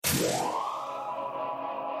Thank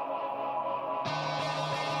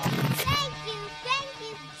you,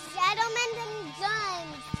 gentlemen and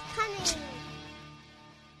guns. Coming.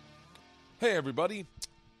 Hey, everybody.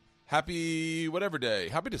 Happy whatever day.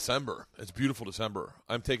 Happy December. It's beautiful December.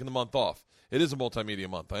 I'm taking the month off. It is a multimedia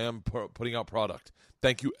month. I am putting out product.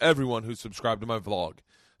 Thank you, everyone who's subscribed to my vlog. I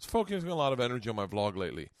was focusing a lot of energy on my vlog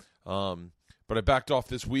lately. But I backed off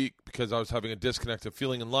this week because I was having a disconnected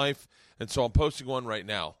feeling in life, and so I'm posting one right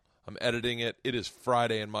now. I'm editing it. It is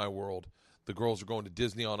Friday in my world. The girls are going to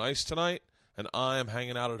Disney on Ice tonight, and I am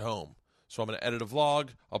hanging out at home. So I'm going to edit a vlog.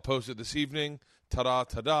 I'll post it this evening. Ta-da,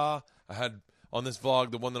 ta-da. I had, on this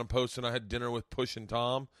vlog, the one that I'm posting, I had dinner with Push and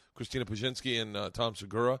Tom, Christina Pajinski and Tom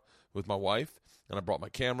Segura with my wife, and I brought my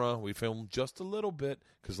camera. We filmed just a little bit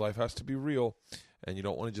because life has to be real, and you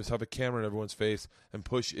don't want to just have a camera in everyone's face. And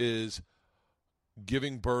Push is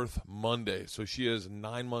giving birth Monday, so she is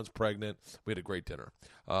 9 months pregnant. We had a great dinner.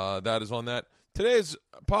 That is on that. Today's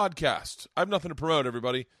podcast, I have nothing to promote,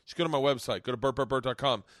 everybody. Just go to my website. Go to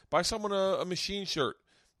burtburtburt.com. Buy someone a machine shirt.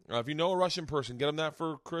 If you know a Russian person, get them that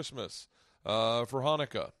for Christmas, for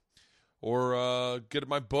Hanukkah. Or get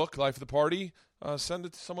my book, Life of the Party. Send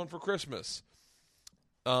it to someone for Christmas.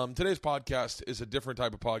 Today's podcast is a different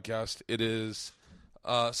type of podcast. It is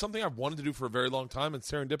something I've wanted to do for a very long time, and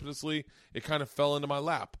serendipitously, it kind of fell into my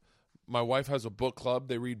lap. My wife has a book club.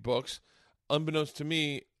 They read books. Unbeknownst to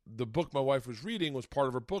me, the book my wife was reading was part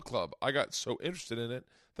of her book club. I got so interested in it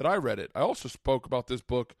that I read it. I also spoke about this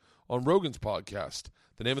book on Rogan's podcast.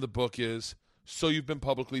 The name of the book is So You've Been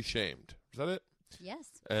Publicly Shamed. Is that it? Yes.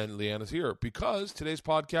 And Leanne is here because today's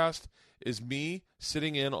podcast is me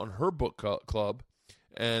sitting in on her book club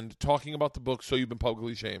and talking about the book So You've Been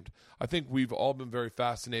Publicly Shamed. I think we've all been very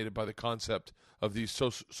fascinated by the concept of these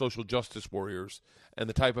social justice warriors and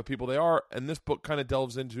the type of people they are, and this book kind of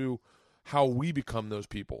delves into how we become those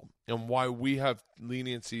people and why we have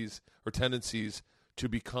leniencies or tendencies to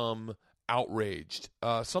become outraged.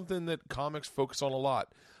 Something that comics focus on a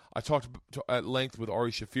lot. I talked at length with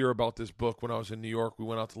Ari Shafir about this book when I was in New York. We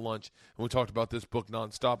went out to lunch, and we talked about this book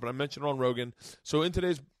nonstop, and I mentioned it on Rogan. So in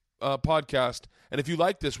today's podcast, and if you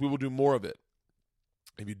like this, we will do more of it.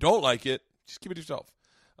 If you don't like it, just keep it to yourself.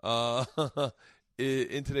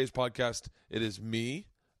 In today's podcast, it is me,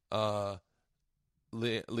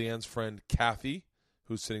 Leanne's friend Kathy,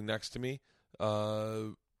 who's sitting next to me,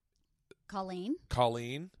 Colleen,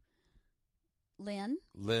 Lynn,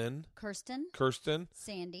 Kirsten,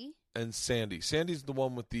 Sandy, and Sandy. Sandy's the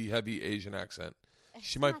one with the heavy Asian accent.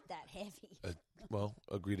 It's not that heavy. Well,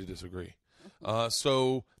 agree to disagree.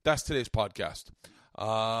 So that's today's podcast.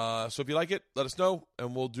 So if you like it, let us know,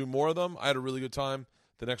 and we'll do more of them. I had a really good time.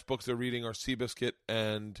 The next books they're reading are Seabiscuit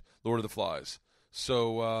and Lord of the Flies.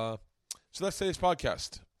 So that's today's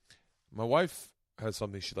podcast. My wife has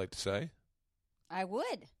something she'd like to say. I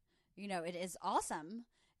would. It is awesome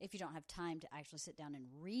if you don't have time to actually sit down and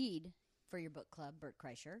read for your book club, Bert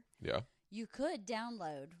Kreischer. Yeah. You could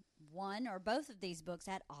download one or both of these books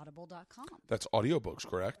at audible.com. That's audiobooks,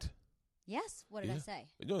 correct? Yes. What did I say?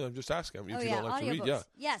 No, I'm just asking. If you yeah, don't like to read, audiobooks. yeah.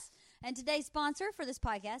 Yes. And today's sponsor for this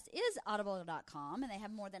podcast is audible.com, and they have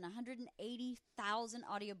more than 180,000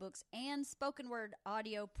 audiobooks and spoken word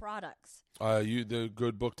audio products. The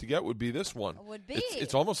good book to get would be this one. Would be.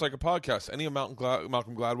 It's almost like a podcast. Any of Malcolm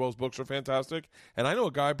Gladwell's books are fantastic. And I know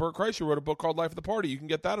a guy, Bert Kreischer, wrote a book called Life of the Party. You can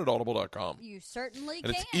get that at audible.com. You certainly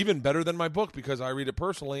and can. It's even better than my book because I read it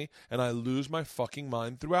personally, and I lose my fucking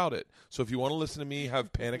mind throughout it. So if you want to listen to me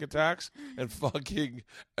have panic attacks and fucking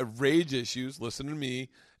rage issues, listen to me.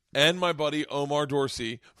 And my buddy Omar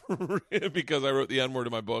Dorsey, because I wrote the N-word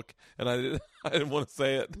in my book, and I didn't want to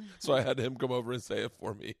say it, so I had him come over and say it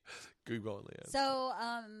for me. Keep going, Leanne. So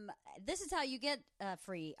this is how you get a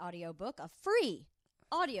free audiobook of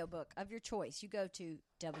your choice. You go to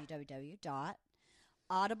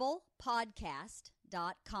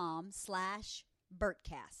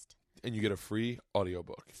www.audiblepodcast.com/Bertcast. And you get a free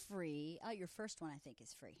audiobook. Free. Your first one, I think,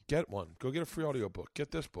 is free. Get one. Go get a free audiobook. Get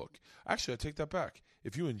this book. Actually, I take that back.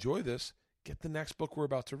 If you enjoy this, get the next book we're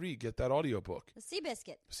about to read. Get that audiobook. The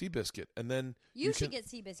Seabiscuit. And then you should get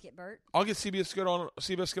Seabiscuit, Bert. I'll get Seabiscuit on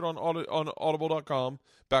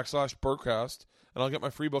audible.com/Bertcast. And I'll get my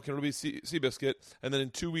free book, and it'll be Seabiscuit. And then in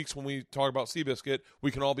 2 weeks when we talk about Seabiscuit,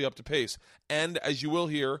 we can all be up to pace. And as you will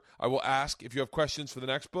hear, I will ask if you have questions for the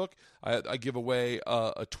next book. I give away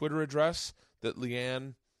a Twitter address that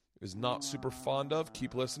Leanne is not super fond of.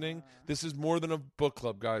 Keep listening. This is more than a book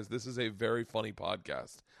club, guys. This is a very funny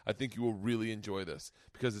podcast. I think you will really enjoy this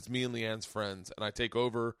because it's me and Leanne's friends, and I take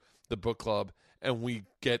over the book club, and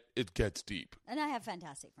it gets deep. And I have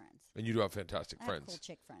fantastic friends. And you do have fantastic friends. I have cool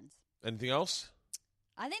chick friends. Anything else?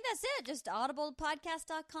 I think that's it. Just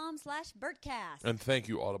audiblepodcast.com/Bertcast. And thank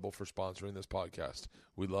you, Audible, for sponsoring this podcast.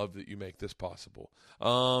 We love that you make this possible.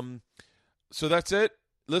 So that's it.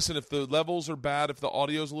 Listen, if the levels are bad, if the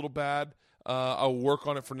audio's a little bad, I'll work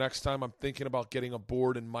on it for next time. I'm thinking about getting a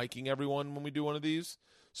board and micing everyone when we do one of these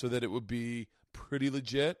so that it would be pretty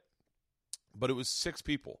legit. But it was 6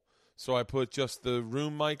 people. So I put just the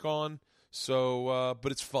room mic on. So,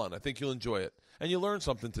 but it's fun. I think you'll enjoy it. And you learned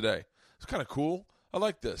something today. It's kind of cool. I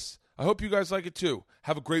like this. I hope you guys like it too.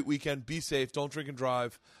 Have a great weekend. Be safe. Don't drink and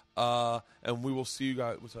drive. And we will see you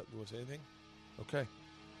guys. What's up? You want to say anything? Okay.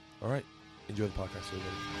 All right. Enjoy the podcast,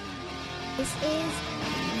 everybody. This is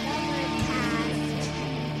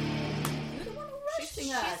You're the one who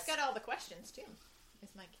rushing us. She's got all the questions too. Is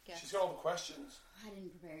my guess. She's got all the questions. I didn't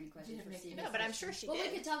prepare any questions for Seabiscuit. No, but I'm sure she Well,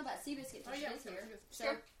 did. we could talk about Seabiscuit for yeah, she's here. So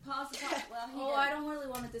sure. pause the podcast. Well, I don't really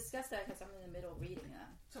want to discuss that because I'm in the middle of reading that.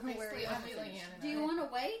 So basically, only Leanne and Do you want to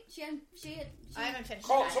wait? She I haven't finished.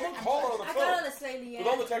 Call, it. someone call her on the I phone. gotta say, Leanne, With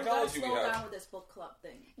all the you gotta technology we slow have. down with this book club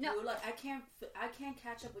thing. No. You're like, I can't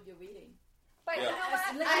catch up with your reading. But Yeah. you know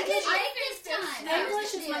what? I did make this time.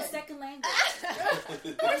 English is my second language.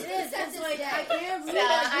 It is. It's like I can't read. No,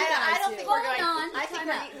 I don't think we're going. Hold on. I think Time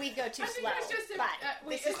out. we go too I think slow. it was just But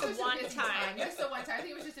this is the one time. It's the one time. I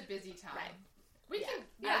think it was just a busy time. Right. We Yeah.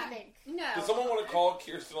 can. I think. No. Does someone want to call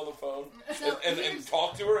Kirsten on the phone So and here's-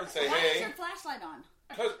 talk to her and say, Why is hey, your flashlight on?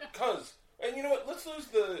 cuz, and you know what? Let's lose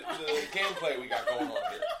the gameplay we got going on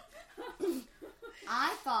here.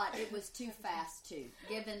 I thought it was too fast too,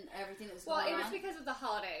 given everything that was Well, going it was on. because of the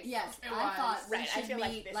holidays. Yes, It I was. thought we Right, I should feel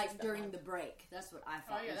like meet this is like the during one. the break. That's what I Oh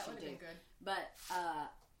thought yeah, we that should would have do. been good.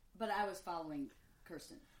 But I was following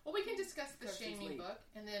Kirsten. Well, we can discuss the Kirsten's shaming lead. book,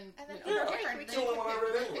 and then And then we- Yeah, okay, we then can- it's the one I read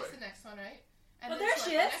we'll anyway. fix the next one, right? And Well, then there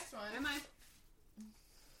select she the is. Next one. Am I?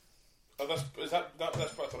 Oh, that's I thought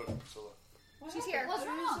it was Priscilla. She's here. What's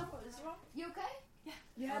wrong? Is it wrong? You okay?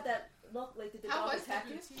 You had that look like did the How dog was attack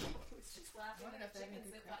the you? boutique? I wonder if they have any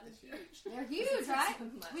good crap this year. They're huge, right?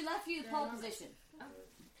 We left you the pole position.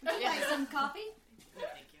 Would you Yeah. like some coffee?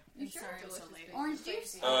 Thank you. You sure? Sorry, I'm so late. Orange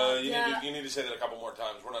juice? You need to say that a couple more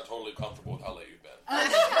times. We're not totally comfortable with how late you've been.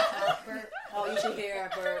 Bert. Oh, you should hear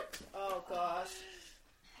her, Bert. Oh gosh.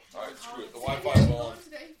 All right, screw it. The So Wi-Fi's you guys on. going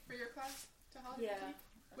today for your class to Holiday Yeah. Boutique?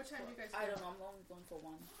 What time do you guys? I go? don't know. I'm only going for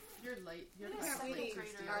one. You're late. You're Yeah, like we late. are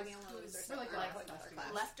the only ones We're like like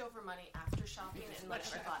last leftover money after shopping, and like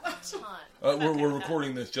I bought a ton. We're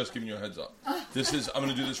recording this, just giving you a heads up. I'm going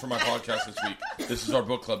to do this for my podcast this week. This is our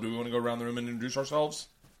book club. Do we want to go around the room and introduce ourselves?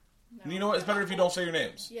 No. You know what? It's better if you don't say your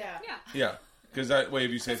names. Yeah. Yeah, because that way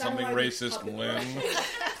if you say Because I don't something wanna be racist, public- Lynn,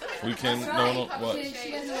 we can, That's no one, right. what? She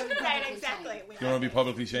You doesn't want to be Right, publicly exactly. shamed. We don't want to be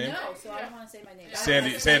publicly shamed? No, so I don't want to say my name.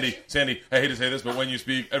 Sandy, I hate to say this, but when you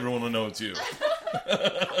speak, everyone will know it's you.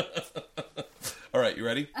 All right, you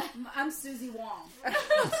ready? I'm Susie Wong.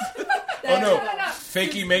 Oh no,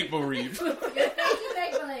 fakey make believe. Fakey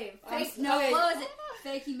make believe. Fake, no, okay. what was it?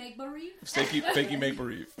 Fakey make believe? Fakey make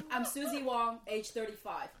believe. I'm Susie Wong, age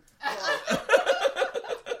 35.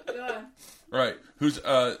 Go on. Right. Who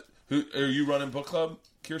are you running book club,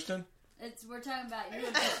 Kirsten? We're talking about you.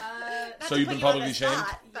 Not So to you've put been you on publicly the shamed?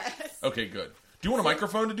 spot, but- Okay, good. Do you want a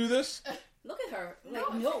microphone to do this? Look at her.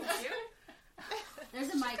 Like, no. There's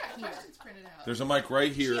a mic Got here. questions printed out. There's a mic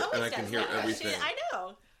right She here, always and I can does hear that. everything. I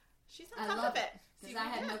know. She's on I top love of it. Because I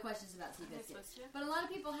have no questions about Seabiscuit. But a lot of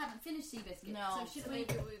people haven't finished Seabiscuit. No. So should we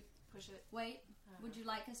Maybe we push it. wait? Would you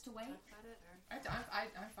like us to wait? About it, or?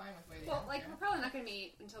 I'm fine with waiting. Well, I don't like, care. we're probably not going to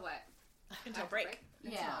meet until what? Until break.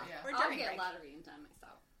 Yeah. Yeah. Or I'll during get break. a lot of reading time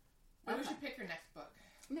myself. But we Okay. should pick your next book.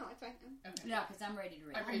 No, it's fine. Okay. No, because I'm ready to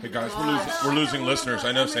read. I'm ready Hey to guys, read. we're losing listeners.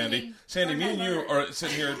 I know, I'm Sandy. reading. Sandy, me and you are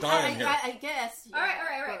sitting here dying here. I guess. All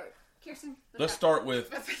right. Kirsten. Let's start with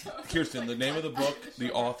Kirsten. The name of the book,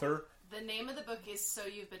 the author. The name of the book is So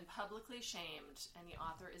You've Been Publicly Shamed, and the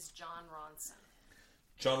author is John Ronson.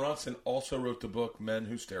 John Ronson also wrote the book Men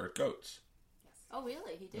Who Stare at Goats. Oh,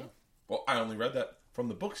 really? He did? Well, I only read that from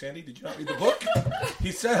the book, Sandy. Did you not read the book?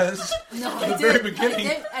 He says No, at I the did. very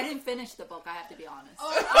beginning. I didn't finish the book, I have to be honest.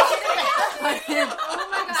 Oh my God.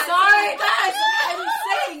 Sorry, guys. I'm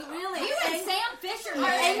saying, really. You and Sam Fisher.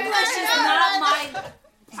 English is not my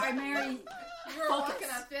primary We're focus. walking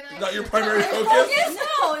on thin ice. Not your primary focus?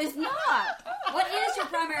 No, it's not. What is your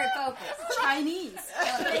primary focus? Chinese.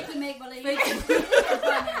 Fakey make believe. Fake- Your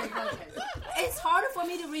primary focus. It's harder for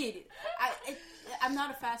me to read. I'm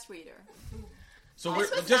not a fast reader. So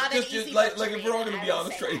This we're was not an just easy like book to if we're all read, going to I be will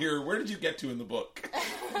honest say right that. here, where did you get to in the book?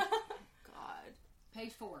 God.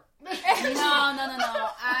 Page 4. No.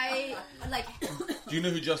 I like. Do you know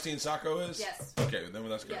who Justine Sacco is? Yes. Okay, then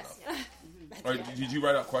that's good Yes. enough. Yes. All right, did you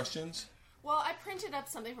write out questions? Well, I printed up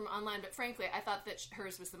something from online, but frankly, I thought that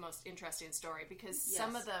hers was the most interesting story because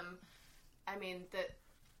some of them, I mean,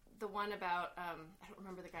 the one about I don't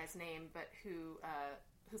remember the guy's name, but who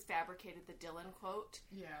fabricated the Dylan quote.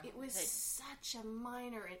 Yeah. It was such a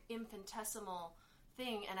minor and infinitesimal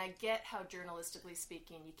thing, and I get how journalistically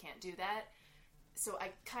speaking you can't do that. So I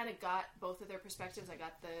kind of got both of their perspectives. I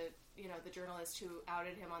got the journalist who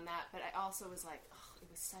outed him on that, but I also was like, oh, it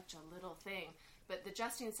was such a little thing. But the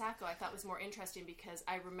Justine Sacco I thought was more interesting because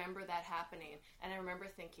I remember that happening, and I remember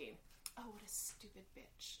thinking, oh, what a stupid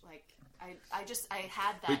bitch. Like, I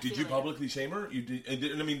had that Wait, did you feeling. publicly shame her? You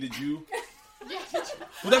did, I mean, did you? Yeah.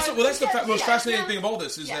 Well, that's the most fascinating yeah. thing of all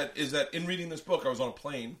this is that in reading this book, I was on a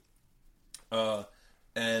plane,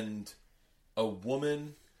 and a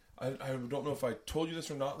woman. I don't know if I told you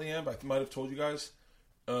this or not, Leanne, but I might have told you guys.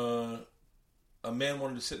 A man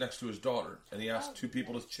wanted to sit next to his daughter, and he asked two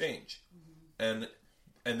people to change, and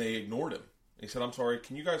they ignored him. And he said, "I'm sorry.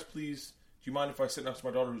 Can you guys please? Do you mind if I sit next to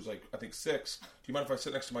my daughter, who's like I think 6? Do you mind if I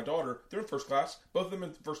sit next to my daughter? They're in first class, both of them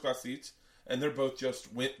in first class seats." And they're both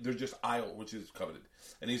they're just aisle, which is coveted.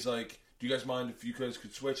 And he's like, do you guys mind if you guys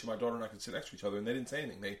could switch and my daughter and I could sit next to each other? And they didn't say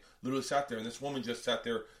anything. They literally sat there, and this woman just sat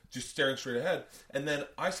there, just staring straight ahead. And then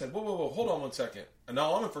I said, whoa, hold on one second. And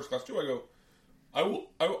now I'm in first class too. I go, I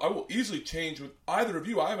will easily change with either of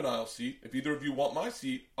you. I have an aisle seat. If either of you want my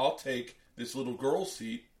seat, I'll take this little girl's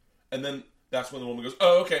seat. And then that's when the woman goes,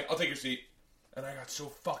 oh, okay, I'll take your seat. And I got so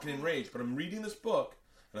fucking enraged. But I'm reading this book,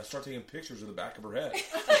 and I start taking pictures of the back of her head.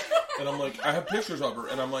 And I'm like, I have pictures of her,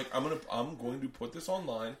 and I'm like, I'm going to put this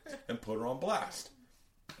online and put her on blast.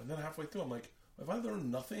 And then halfway through, I'm like, have I learned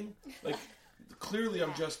nothing? Like, clearly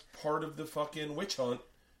I'm just part of the fucking witch hunt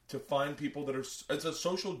to find people that are, it's a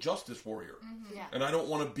social justice warrior. Mm-hmm. Yeah. And I don't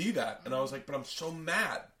want to be that. And I was like, but I'm so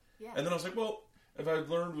mad. Yeah. And then I was like, well, if I've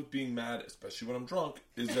learned with being mad, especially when I'm drunk,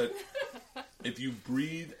 is that if you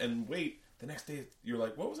breathe and wait, the next day you're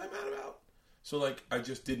like, what was I mad about? So, like, I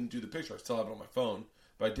just didn't do the picture. I still have it on my phone,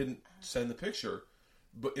 but I didn't send the picture.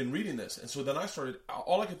 But in reading this, and so then I started,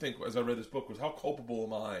 all I could think as I read this book was, how culpable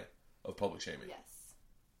am I of public shaming? Yes.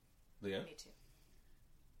 Leanne? Me too.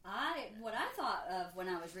 What I thought of when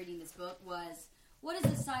I was reading this book was, what is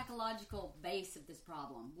the psychological base of this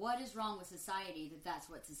problem? What is wrong with society that's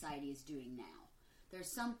what society is doing now? There's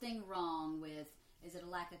something wrong with, is it a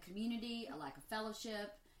lack of community, a lack of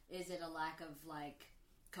fellowship? Is it a lack of, like,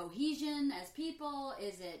 cohesion as people?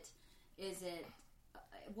 Is it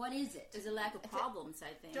what is it? There's a lack of problems,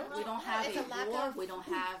 I think. Don't We know. don't have It's a lack a war. of- We don't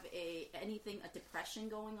have a depression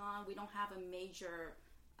going on. We don't have a major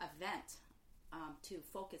event to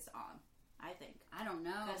focus on, I think. I don't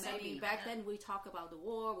know. Because, I Maybe mean, back then we talk about the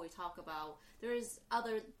war. We talk about, there's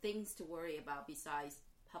other things to worry about besides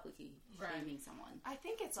publicly shaming someone. I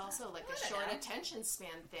think it's also like a short attention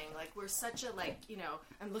span thing. Like, we're such a, like, you know,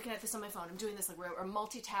 I'm looking at this on my phone, I'm doing this, like, we're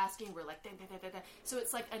multitasking, we're like, da, da, da, da, da. So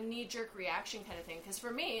it's like a knee-jerk reaction kind of thing. Because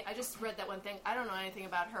for me, I just read that one thing. I don't know anything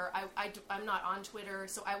about her. I'm not on Twitter,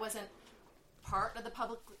 so I wasn't part of the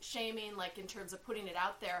public shaming, like, in terms of putting it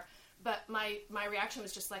out there. But my reaction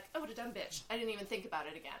was just like, oh, what a dumb bitch. I didn't even think about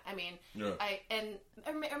it again. I mean,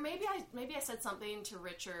 or maybe I said something to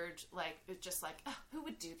Richard, like, just like, oh, who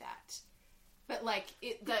would do that? But, like,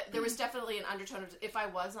 there was definitely an undertone of, if I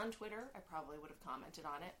was on Twitter, I probably would have commented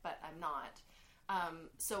on it, but I'm not.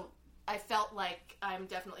 So I felt like I'm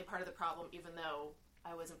definitely part of the problem, even though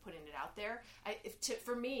I wasn't putting it out there.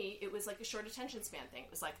 For me, it was like a short attention span thing. It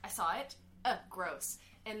was like, I saw it, gross.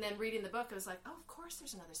 And then reading the book, I was like, oh, of course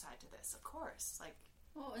there's another side to this. Of course. Like,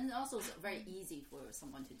 Well, and also it's very easy for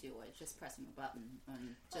someone to do it, just pressing a button.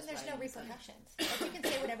 And just there's no writing something. repercussions. Like, you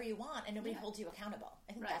can say whatever you want, and nobody holds you accountable.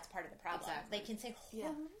 I think that's part of the problem. Exactly. They can say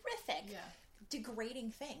horrific,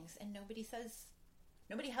 degrading things, and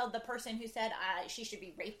nobody held the person who said she should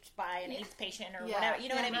be raped by an AIDS patient or whatever. You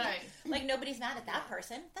know what I mean? Right. Like, nobody's mad at that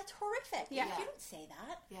person. That's horrific. Yeah. You don't say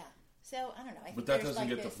that. yeah. So I don't know. I think But that there's, doesn't like,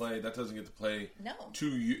 get to this- play. That doesn't get to play No. to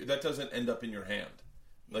you. That doesn't end up in your hand.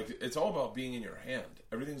 Like, it's all about being in your hand.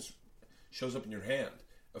 Everything shows up in your hand.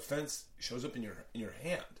 Offense shows up in your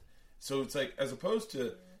hand. So it's like, as opposed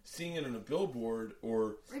to seeing it on a billboard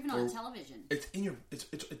or even on television. it's in your.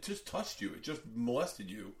 It just touched you. It just molested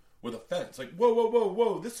you with offense. Like,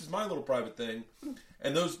 whoa! This is my little private thing.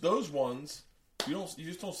 And those ones. You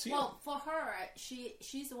just don't see them. Well, for her,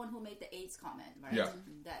 she's the one who made the AIDS comment, right? Yeah.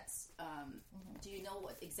 That's. Do you know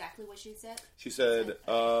exactly what she said? She said,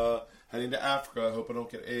 heading to Africa, I hope I don't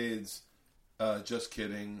get AIDS. Just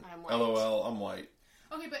kidding. I'm white. LOL, I'm white.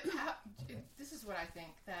 Okay, but this is what I think,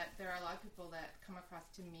 that there are a lot of people that come across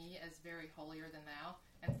to me as very holier than thou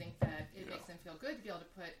and think that it makes them feel good to be able to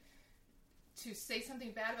put to say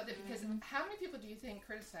something bad about them, because how many people do you think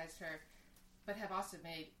criticized her but have also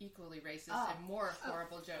made equally racist and more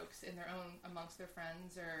horrible jokes in their own, amongst their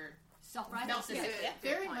friends, or self-righteousness?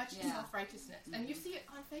 Very much self-righteousness. And you see it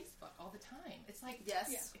on Facebook all the time. It's like,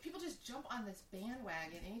 people just jump on this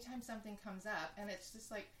bandwagon anytime something comes up, and it's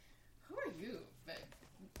just like, who are you? But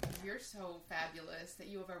you're so fabulous that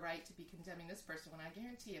you have a right to be condemning this person, when I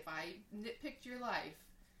guarantee if I nitpicked your life,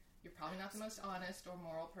 you're probably not the most honest or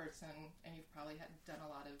moral person, and you've probably done a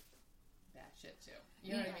lot of bad shit too.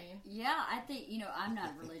 You know what I mean? Yeah, I think, I'm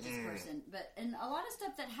not a religious person, but in a lot of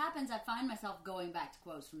stuff that happens, I find myself going back to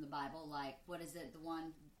quotes from the Bible, like, what is it, the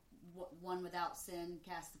one without sin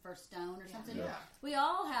cast the first stone or something? Yeah. We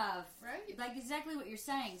all have, right? Like exactly what you're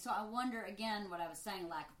saying. So I wonder, again, what I was saying,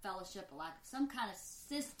 lack of fellowship, a lack of some kind of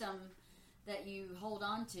system that you hold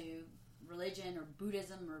on to, religion or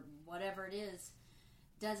Buddhism or whatever it is,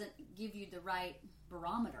 doesn't give you the right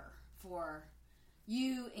barometer for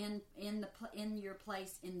you in your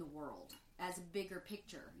place in the world as a bigger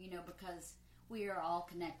picture, because we are all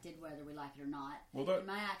connected whether we like it or not. And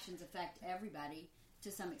my actions affect everybody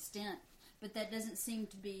to some extent, but that doesn't seem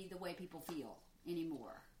to be the way people feel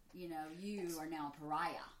anymore. You are now a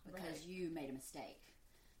pariah because you made a mistake.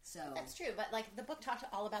 So that's true, but like the book talked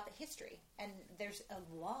all about the history, and there's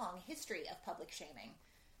a long history of public shaming.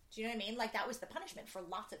 Do you know what I mean? Like, that was the punishment for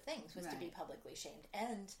lots of things, was to be publicly shamed.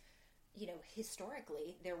 And,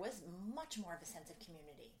 historically, there was much more of a sense of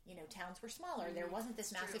community. Towns were smaller. There wasn't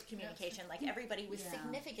this massive communication. Like, everybody was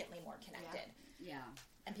significantly more connected. Yeah.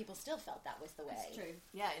 And people still felt that was the way. That's true.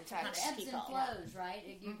 Yeah, in fact. It ebbs and flows, right?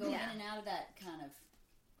 You go in and out of that kind of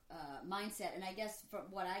mindset. And I guess from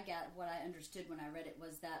what I understood when I read it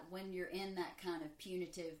was that when you're in that kind of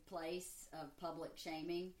punitive place of public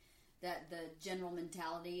shaming, that the general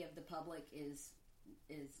mentality of the public is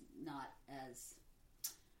not as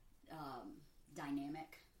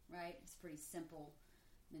dynamic, right? It's a pretty simple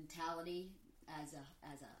mentality as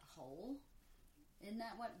a whole. Isn't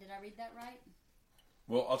that what? Did I read that right?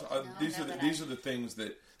 Well, these are the things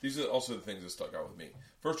that stuck out with me.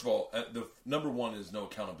 First of all, the number one is no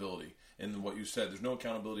accountability. And what you said, there's no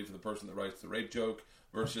accountability for the person that writes the rape joke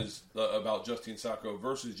versus about Justine Sacco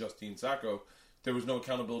versus Justine Sacco. There was no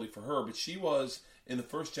accountability for her, but she was in the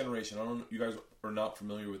first generation. I don't know, you guys are not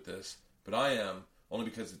familiar with this, but I am, only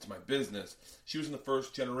because it's my business. She was in the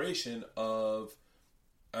first generation of,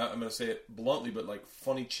 I'm going to say it bluntly, but like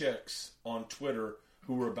funny chicks on Twitter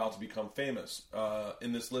who were about to become famous.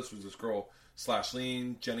 In this list was this girl,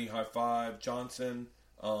 Slashleen, Jenny High Five, Johnson,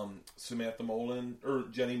 Samantha Molin, or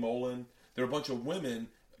Jenny Molin. There were a bunch of women,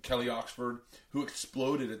 Kelly Oxford, who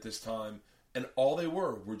exploded at this time, and all they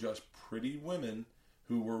were just pretty women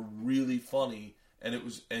who were really funny, and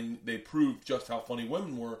they proved just how funny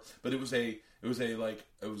women were. But it was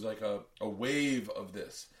like a wave of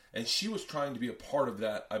this, and she was trying to be a part of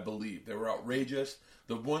that. I believe they were outrageous.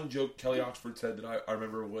 The one joke Kelly Oxford said that I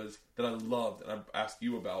remember was that I loved, and I asked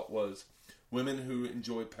you about, was women who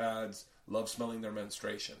enjoy pads love smelling their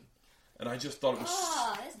menstruation, and I just thought it was.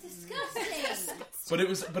 Oh, that's disgusting.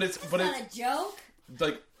 It's not a joke.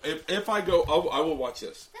 Like if I go, I will watch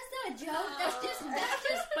this. That's not a joke. That's just.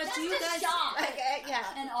 But that's do you just guys? shock. Yeah.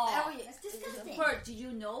 And all. That's disgusting. Her, do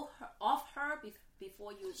you know her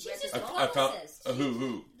before you? She's read just this? I found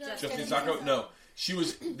who? Justine Sacco? No, she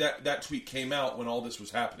was that tweet came out when all this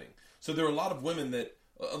was happening. So there were a lot of women.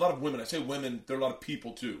 I say women. There are a lot of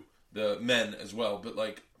people too. The men as well, but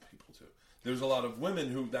like people too. There's a lot of women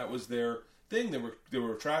who that was their thing. They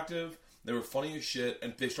were attractive. They were funny as shit,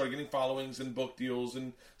 and they started getting followings and book deals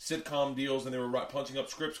and sitcom deals, and they were punching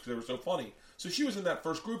up scripts because they were so funny. So she was in that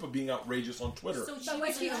first group of being outrageous on Twitter. So she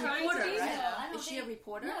was a reporter, right? Is she a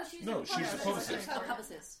reporter? No, she's a publicist. A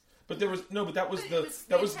publicist. But that was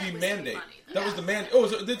the mandate. That was the mandate.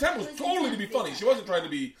 The intent was It was totally the to be intent, funny. She wasn't trying to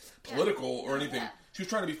be political or anything. Yeah. She was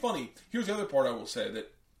trying to be funny. Here's the other part I will say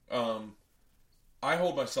that I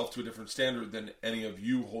hold myself to a different standard than any of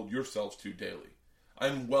you hold yourselves to daily.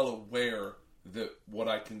 I'm well aware that what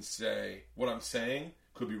I'm saying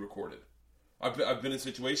could be recorded. I've been in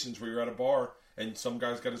situations where you're at a bar and some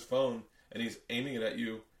guy's got his phone and he's aiming it at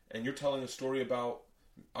you, and you're telling a story about.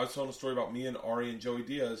 I was telling a story about me and Ari and Joey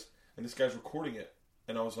Diaz, and this guy's recording it,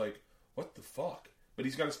 and I was like, "What the fuck?" But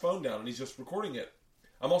he's got his phone down and he's just recording it.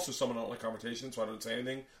 I'm also someone I don't like confrontation, so I don't say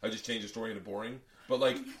anything. I just change the story into boring. But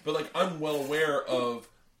I'm well aware of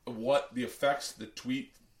what the effects the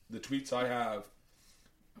tweets I have.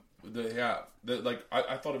 They have.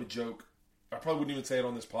 I thought of a joke. I probably wouldn't even say it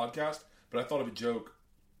on this podcast, but I thought of a joke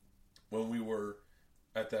when we were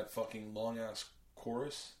at that fucking long-ass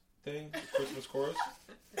chorus thing, the Christmas chorus.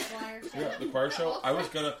 The choir. Yeah, the choir show. I was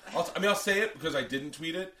gonna. I'll say it because I didn't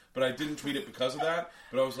tweet it, but I didn't tweet it because of that.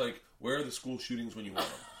 But I was like, where are the school shootings when you want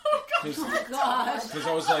them? Because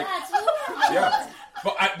I was like, yeah.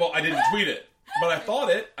 But I didn't tweet it. But I thought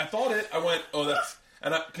it. I went, oh, that's...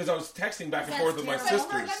 And because I was texting back and forth with my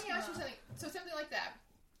sisters. Let me ask you something. So something like that.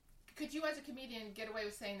 Could you, as a comedian, get away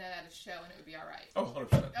with saying that at a show and it would be all right? Oh,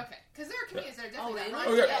 100%. Okay. Because there are comedians that are definitely not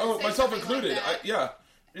Oh, yeah. Oh, say myself something included. like that.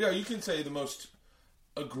 Yeah, you can say the most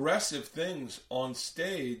aggressive things on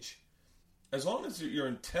stage as long as your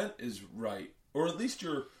intent is right. Or at least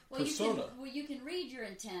your persona. You can read your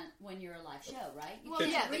intent when you're a live show, right? Well,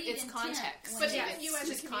 yeah, it's context. But yeah, even you as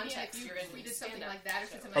a just comedian, context, if you you're in tweeted something stand-up like that or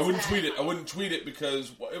something like I wouldn't that. tweet it. I wouldn't tweet it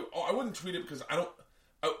because I don't.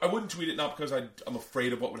 I wouldn't tweet it not because I'm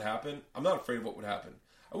afraid of what would happen. I'm not afraid of what would happen.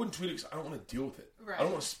 I wouldn't tweet it because I don't want to deal with it. Right. I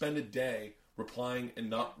don't want to spend a day replying and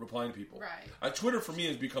not replying to people. Right. Twitter for me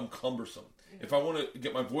has become cumbersome. Mm-hmm. If I want to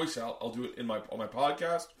get my voice out, I'll do it on my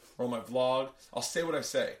podcast or on my vlog. I'll say what I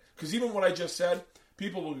say because even what I just said,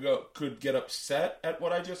 people could get upset at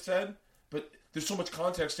what I just said, but there's so much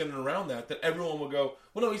context in and around that everyone will go,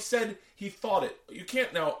 well, no, he said he thought it. You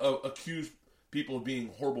can't now accuse people of being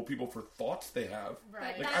horrible people for thoughts they have.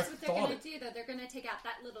 Right. Like, That's what they're going to do, though. They're going to take out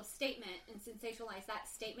that little statement and sensationalize that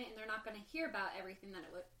statement, and they're not going to hear about everything that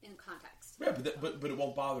it would in context. Yeah, but it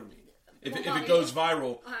won't bother me. If Won't it bother goes you?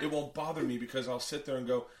 viral, it won't bother me because I'll sit there and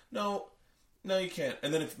go, no, you can't.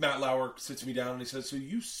 And then if Matt Lauer sits me down and he says, so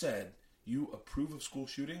you said you approve of school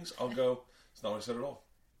shootings? I'll go, it's not what I said at all.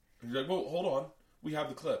 And he's like, well, hold on. We have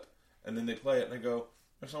the clip. And then they play it and I go,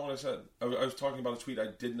 that's not what I said. I was talking about a tweet I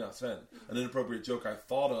did not send. An inappropriate joke I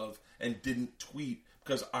thought of and didn't tweet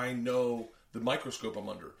because I know the microscope I'm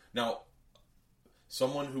under. Now,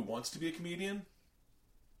 someone who wants to be a comedian,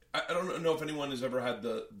 I don't know if anyone has ever had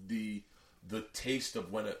the taste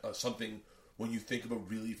of when when you think of a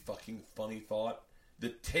really fucking funny thought. The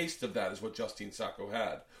taste of that is what Justine Sacco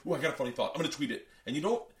had. Ooh, I got a funny thought. I'm going to tweet it. And you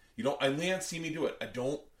don't, and Leanne see me do it. I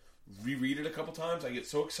don't reread it a couple times. I get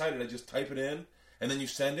so excited. I just type it in. And then you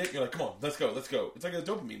send it, you're like, come on, let's go. It's like a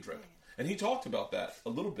dopamine drip. And he talked about that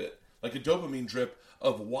a little bit. Like a dopamine drip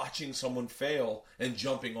of watching someone fail and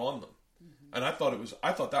jumping on them. Mm-hmm. And I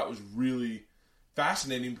thought that was really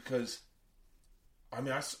fascinating because, I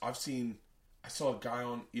mean, I saw a guy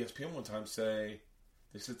on ESPN one time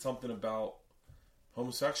they said something about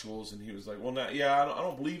homosexuals, and he was like, well, I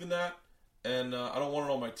don't believe in that, and I don't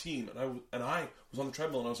want it on my team. And I was on the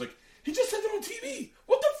treadmill, and I was like, he just said it on TV.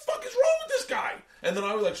 What the fuck is wrong with this guy? And then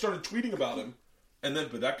I started tweeting about him,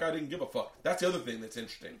 but that guy didn't give a fuck. That's the other thing that's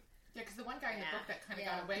interesting. Yeah, because the one guy in the book that kind of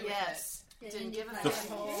got away with it. Didn't give a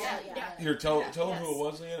fuck. Here, tell him who it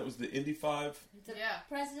was, Leanne. It was the Indy 5. The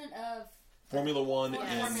president of Formula One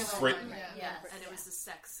in Britain. Yeah, and it was a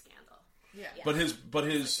sex scandal. Yeah. But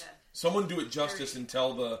his someone do it justice and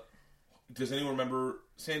tell does anyone remember,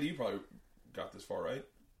 Sandy, you probably got this far, right?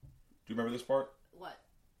 Do you remember this part? What?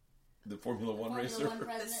 The Formula One racer?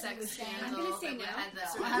 The sex scandal. I'm going to say no.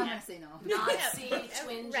 I'm going to say no. Nazi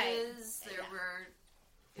twinges. There were...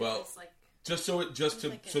 Well, so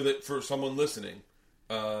that for someone listening,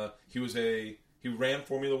 he ran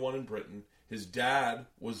Formula One in Britain. His dad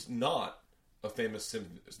was not a famous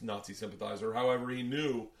Nazi sympathizer. However, he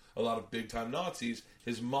knew a lot of big-time Nazis.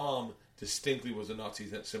 His mom distinctly was a Nazi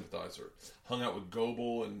sympathizer. Hung out with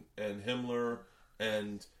Goebbels and Himmler,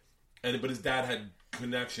 but his dad had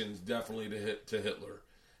connections definitely to Hitler.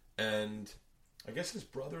 And I guess his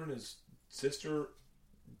brother and his sister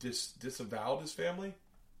disavowed his family.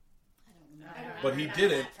 But he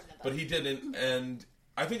didn't, and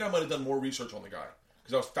I think I might have done more research on the guy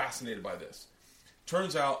because I was fascinated by this.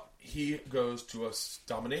 Turns out he goes to a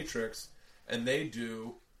dominatrix, and they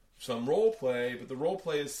do some role play, but the role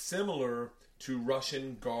play is similar to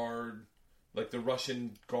Russian guard, like the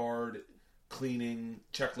Russian guard cleaning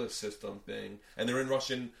checklist system thing, and they're in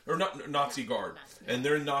Nazi guard, and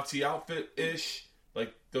they're in Nazi outfit-ish,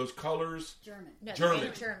 like those colors. German. Yeah.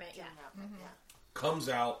 Mm-hmm. Comes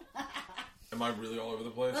out. Am I really all over the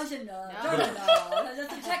place? Russian, German,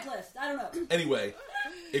 that's a checklist. I don't know. Anyway,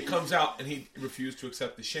 it comes out, and he refused to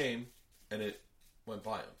accept the shame, and it went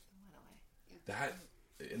by him. I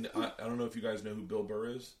don't know if you guys know who Bill Burr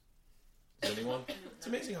is. Does anyone? It's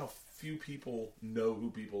amazing how few people know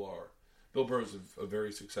who people are. Bill Burr is a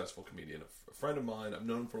very successful comedian, a friend of mine. I've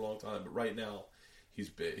known him for a long time, but right now he's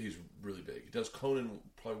big. He's really big. He does Conan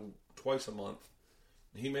probably twice a month.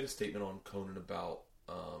 He made a statement on Conan about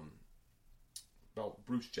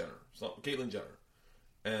Bruce Jenner, Caitlyn Jenner,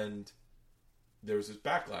 and there was this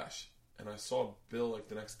backlash. And I saw Bill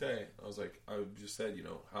the next day. I was like, I just said,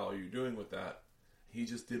 how are you doing with that? he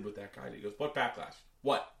just did what that guy did. He goes, what backlash?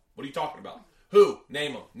 What? What are you talking about? Who?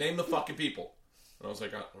 Name them. Name the fucking people. And I was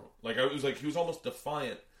like, he was almost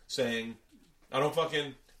defiant, saying, I don't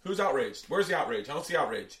fucking, who's outraged? Where's the outrage? I don't see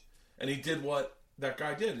outrage. And he did what that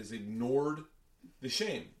guy did, is ignored the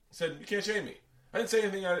shame. He said, you can't shame me. I didn't say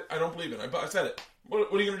anything I don't believe in. I said it.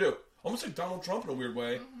 What are you going to do? Almost like Donald Trump in a weird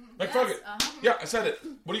way. Like, fuck it. Yeah, I said it.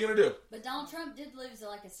 What are you going to do? But Donald Trump did lose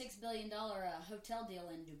like a $6 billion hotel deal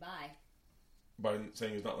in Dubai. By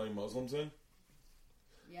saying he's not letting Muslims in?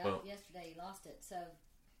 Yeah, yesterday he lost it. So,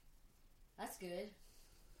 that's good.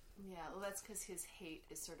 Yeah, well, that's because his hate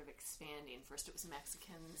is sort of expanding. First it was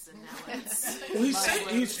Mexicans, and now it's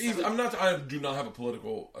I do not have a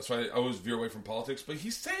political, so I always veer away from politics, but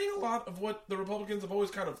he's saying a lot of what the Republicans have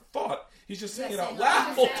always kind of thought. He's just saying it out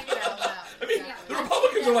loud. I mean, the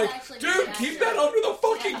Republicans are like, dude, keep that under the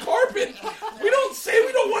fucking carpet. We don't say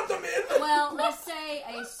we don't want them in. Well, let's say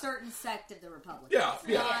a certain sect of the Republicans. Yeah.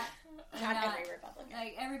 Not every Republican.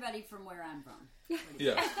 Like everybody from where I'm from.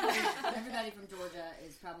 Yeah. Everybody from Georgia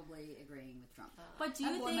is probably agreeing with Trump. But do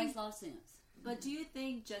you think makes a lot of sense? But do you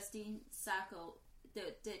think Justine Sacco,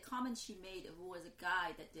 the comment she made, it was a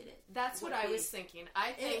guy that did it? That's what I was thinking.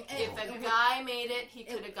 I think if a guy made it, he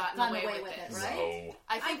could have gotten away with it. Right? No.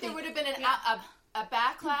 I think there would have been a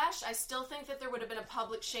backlash. I still think that there would have been a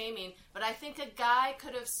public shaming, but I think a guy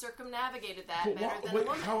could have circumnavigated that better than a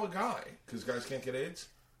woman. How a guy? Because guys can't get AIDS?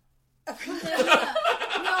 No,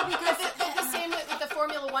 because it's the same with the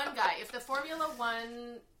Formula One guy. If the Formula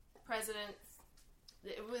One president,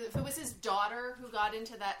 if it was his daughter who got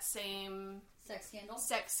into that same sex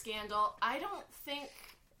scandal, I don't think.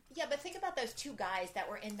 Yeah, but think about those two guys that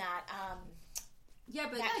were in that. Yeah,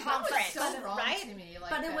 but that was conference, so wrong right? to me. Like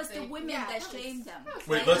but it was the women that shamed them.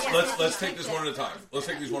 Wait, let's take this one at a time. Let's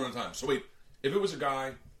take these one at a time. So wait, if it was a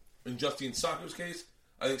guy in Justine Sacco's case,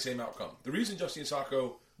 I think same outcome. The reason Justine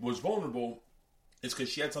Sacco was vulnerable is because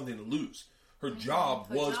she had something to lose. Her job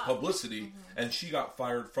was publicity, and she got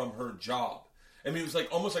fired from her job. I mean, it was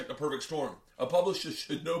like almost like the perfect storm. A publisher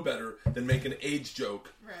should know better than make an AIDS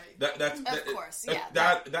joke. Right.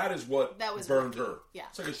 That is what burned her. Yeah.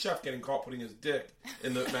 It's like a chef getting caught putting his dick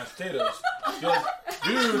in the mashed potatoes. You're like,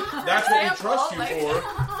 dude, that's what we trust you for,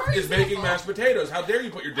 is making mashed potatoes. How dare you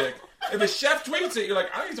put your dick? If a chef tweets it, you're like,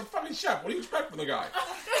 he's a fucking chef. What do you expect from the guy?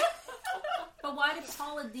 But why did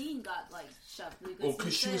Paula Dean got shoved?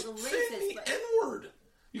 Because she was saying the N-word.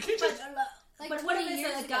 You can't just. But what if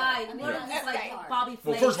it's a guy? What if it's like Bobby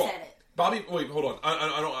Flay first of all, said it? Bobby, wait, hold on.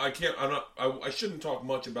 I shouldn't talk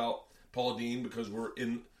much about Paula Dean because we're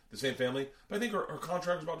in the same family. But I think her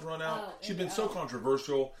contract is about to run out. She's been so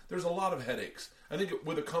controversial. There's a lot of headaches. I think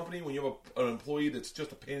with a company, when you have an employee that's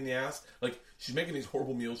just a pain in the ass, like she's making these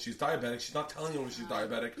horrible meals, she's diabetic, she's not telling anyone she's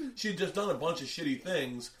diabetic, she's just done a bunch of shitty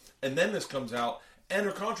things, and then this comes out, and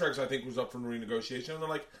her contracts, I think, was up for renegotiation, and they're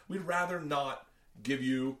like, we'd rather not give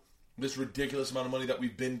you this ridiculous amount of money that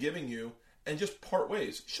we've been giving you, and just part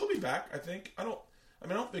ways. She'll be back, I think. I don't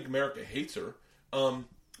think America hates her,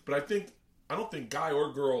 but I don't think guy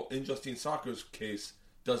or girl in Justine Sacco's case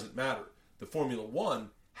doesn't matter. The Formula One,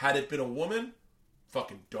 had it been a woman,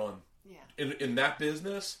 fucking done. Yeah. In that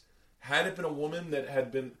business, had it been a woman that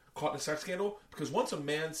had been caught in a sex scandal, because once a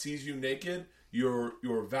man sees you naked, your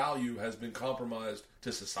value has been compromised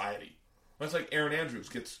to society. That's like Erin Andrews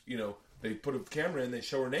gets, they put a camera in, they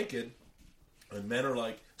show her naked, and men are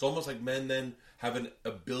like, it's almost like men then have an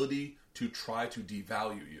ability to try to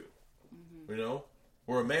devalue you. Mm-hmm.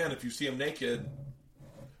 Or a man, if you see him naked,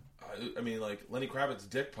 I mean, like, Lenny Kravitz's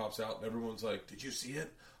dick pops out, and everyone's like, did you see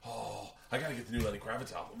it? Oh, I gotta get the new Lenny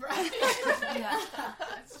Kravitz album. Right.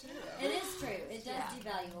 That's true. It is true. It does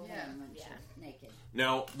devalue a woman when she's naked.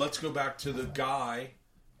 Now, let's go back to the guy,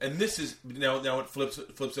 and this is, now it flips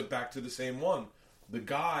it back to the same one. The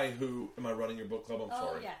guy who, am I running your book club? I'm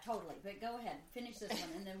sorry. Oh, yeah, totally. But go ahead. Finish this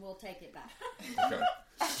one, and then we'll take it back. Okay.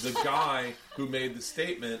 The guy who made the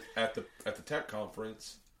statement at the tech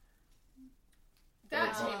conference.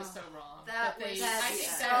 That to me was so wrong. That was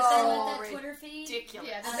that Twitter feed? Ridiculous.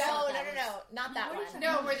 Yes. No, not that one.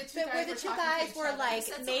 No, where the two guys were like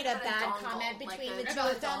made a bad comment between the two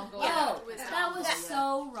of them. Oh, that was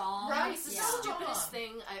so wrong. Right, it's the stupidest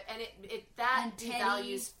thing, and it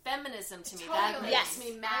devalues feminism to me. That makes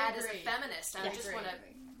me mad as a feminist. I just want to.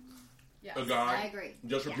 Yes. A guy. I agree.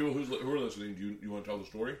 Just for people who are listening, do you want to tell the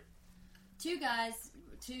story? Two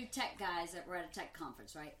tech guys that were at a tech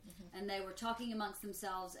conference, right? Mm-hmm. And they were talking amongst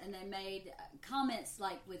themselves, and they made comments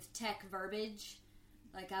like with tech verbiage,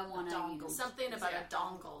 like I want to something about a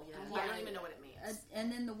dongle. I don't even know what it means.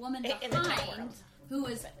 And then the woman behind, who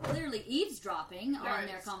was clearly eavesdropping on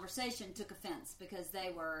their conversation, took offense because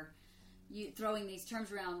they were, you throwing these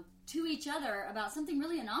terms around to each other about something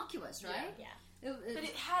really innocuous, right? Yeah. But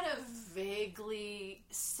it had a vaguely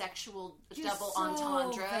sexual You're double so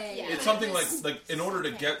entendre. vague. Yeah. It's something like in order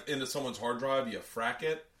to get into someone's hard drive, you frack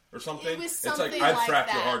it or something. It was It's like something I'd like frack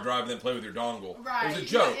your that. hard drive and then play with your dongle. Right. It was a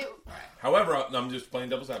joke. Yeah, However, I'm just playing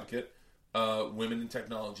devil's advocate. Women in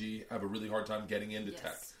technology have a really hard time getting into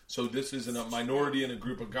tech. So this isn't a minority in a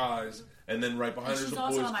group of guys, and then right behind her is she's a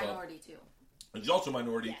boys' also a club. minority too. And she's also a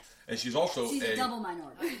minority, and she's also She's a double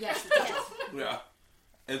minority. Yes. yeah.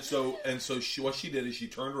 And so what she did is she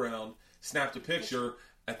turned around, snapped a picture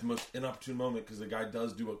at the most inopportune moment because the guy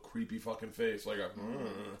does do a creepy fucking face, like a.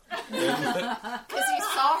 Because he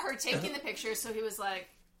saw her taking the picture, so he was like,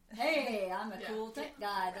 Hey, I'm a cool tech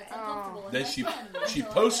guy. That's uncomfortable. Then she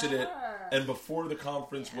posted it, and before the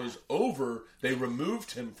conference was over, they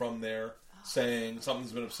removed him from there, saying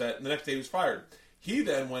something's been upset. And the next day he was fired. He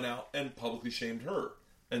then went out and publicly shamed her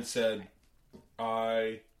and said,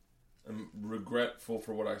 "I am regretful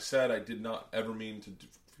for what I said. I did not ever mean to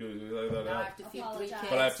Now I have to feed 3 kids.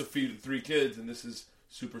 but I have to feed 3 kids, and this is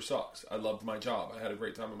super sucks. I loved my job. I had a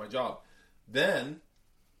great time at my job." Then.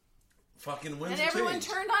 Fucking wins and everyone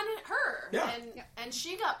changed. turned on her. Yeah. And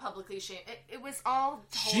she got publicly shamed. It was all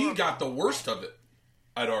She horrible. got the worst of it,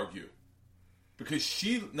 I'd argue. Because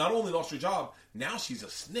she not only lost her job, now she's a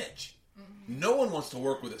snitch. Mm-hmm. No one wants to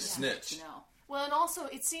work with a snitch. No. Well, and also,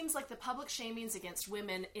 it seems like the public shamings against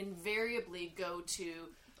women invariably go to,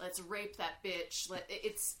 let's rape that bitch.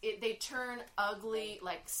 They turn ugly,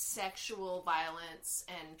 like, sexual violence,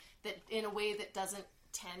 and that in a way that doesn't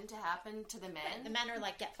tend to happen to the men. The men are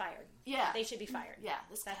like, get fired. Yeah. They should be fired. Yeah.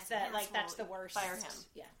 That's the worst. Fire him.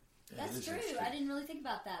 Yeah. That's true. I didn't really think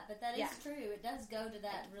about that, but that is true. It does go to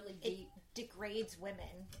that really deep. It degrades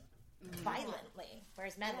women violently,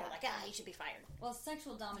 whereas men are like, you should be fired. Well,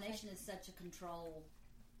 sexual domination is such a control.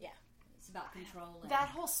 Yeah. It's about control. That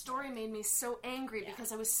whole story made me so angry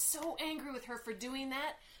because I was so angry with her for doing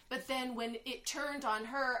that. But then when it turned on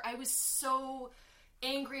her, I was so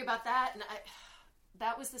angry about that, and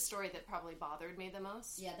that was the story that probably bothered me the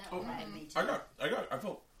most. Yeah, that bothered me too. I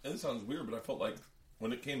felt, and it sounds weird, but I felt like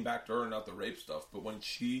when it came back to her, not the rape stuff, but when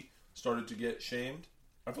she started to get shamed,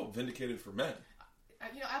 I felt vindicated for men.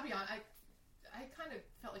 I'll be honest. I kind of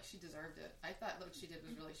felt like she deserved it. I thought what she did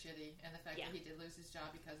was really shitty, and the fact that he did lose his job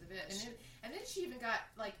because of it. And then she even got,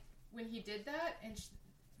 like, when he did that, and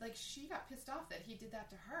she got pissed off that he did that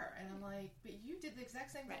to her. And I'm like, but you did the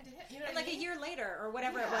exact same thing to him. You know and what like I mean? a year later, or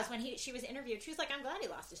whatever it was, when she was interviewed, she was like, I'm glad he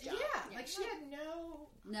lost his job. Yeah, like she had no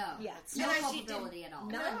culpability at all.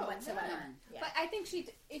 None whatsoever. None. Yeah. But I think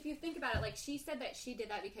if you think about it, like she said that she did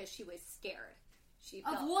that because she was scared. She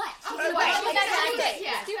Of felt, what? She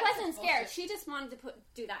wasn't scared. She just wanted to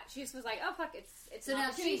do that. She just was like, "Oh fuck, it's." So an now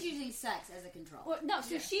opportunity. she's using sex as a control. Well, no,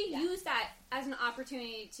 so she used that as an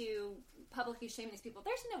opportunity to publicly shame these people.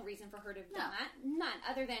 There's no reason for her to have done that. None,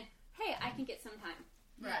 other than, hey, I can get some time.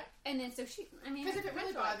 Right. And then so she, because if it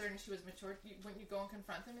really bothered her and she was mature, wouldn't you go and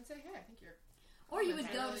confront them and say, "Hey, I think you're." Or you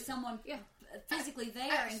would go to someone physically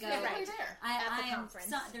there and go, I am.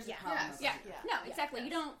 There's a problem. Yeah. No, exactly. You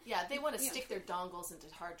don't. Yeah, they want to stick their dongles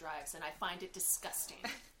into hard drives, and I find it disgusting.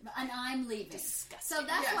 And I'm leaving. Disgusting. So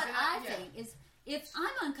that's what I think is. If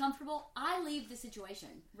I'm uncomfortable, I leave the situation,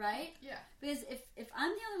 right? Yeah. Because if I'm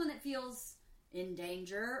the only one that feels in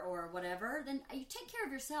danger or whatever, then you take care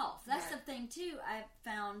of yourself. That's the thing too. I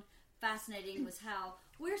found fascinating was how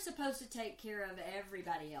we're supposed to take care of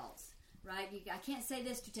everybody else, right? I can't say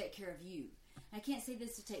this to take care of you. I can't say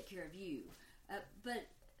this to take care of you. But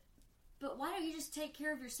why don't you just take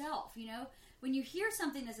care of yourself? You know, when you hear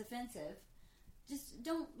something that's offensive, just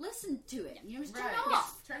don't listen to it. You know, just turn it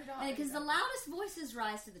off. Turn it off. Because the loudest voices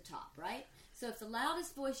rise to the top, right? So if the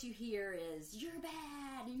loudest voice you hear is, you're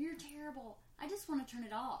bad and you're terrible, I just want to turn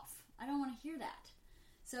it off. I don't want to hear that.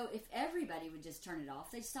 So if everybody would just turn it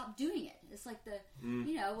off, they'd stop doing it. It's like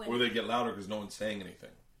or they get louder because no one's saying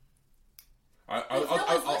anything.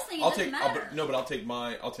 I'll take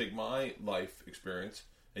my life experience,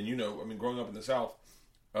 and growing up in the South,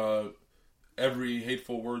 every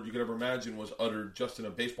hateful word you could ever imagine was uttered just in a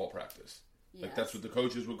baseball practice. Yes. Like that's what the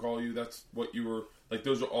coaches would call you. That's what you were like.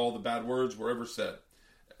 Those are all the bad words were ever said.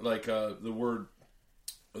 Like the word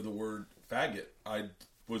faggot, I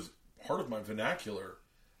was part of my vernacular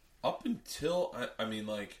up until up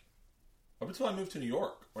until I moved to New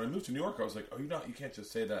York. When I moved to New York, I was like, oh, you can't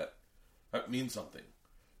just say that. That means something.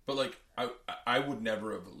 But like I would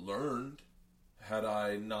never have learned had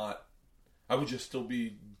I not. I would just still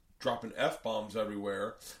be dropping F-bombs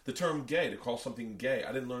everywhere. The term gay, to call something gay,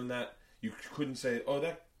 I didn't learn that. You couldn't say, oh,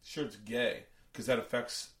 that shirt's gay. because that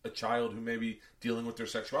affects a child who may be dealing with their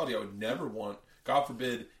sexuality. I would never want, God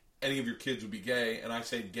forbid, any of your kids would be gay, and I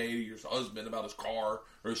say gay to your husband about his car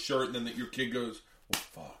or his shirt, and then that your kid goes, well,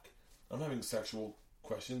 fuck, I'm having sexual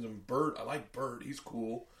questions, and Bert, I like Bert, he's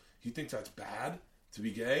cool. He thinks that's bad to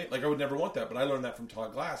be gay? Like, I would never want that, but I learned that from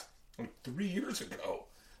Todd Glass like 3 years ago.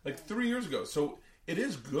 So it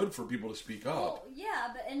is good for people to speak up. Well,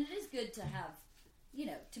 yeah, and it is good to have,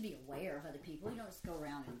 to be aware of other people. You don't just go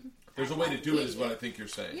around and... There's a way to do it, is what I think you're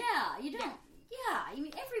saying. Yeah, you don't... Yeah, I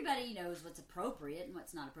mean, everybody knows what's appropriate and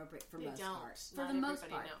what's not appropriate for most part. For the most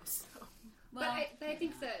part. Knows, so. Well, but I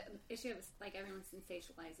think the issue is, like, everyone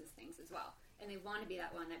sensationalizes things as well. And they want to be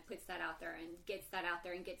that one that puts that out there and gets that out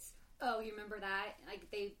there and gets, oh, you remember that? Like,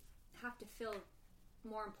 they have to feel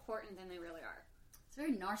more important than they really are. It's a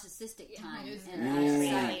very narcissistic time in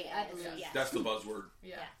society, I believe. Yeah. That's the buzzword.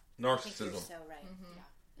 Yeah. Narcissism. I think you're so right. Mm-hmm.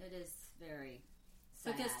 Yeah. It is very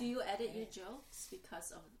sad. Because do you edit your jokes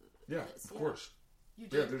because of Yeah, this? of course. You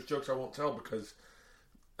do? Yeah, there's jokes I won't tell because,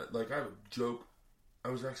 like, I have a joke. I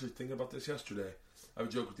was actually thinking about this yesterday. I have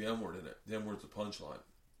a joke with the M-word in it. The M-word's a punchline.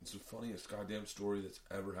 It's the funniest goddamn story that's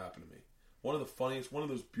ever happened to me. One of the funniest, one of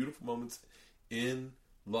those beautiful moments in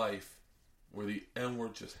life where the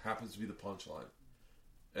M-word just happens to be the punchline.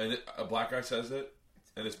 And a black guy says it,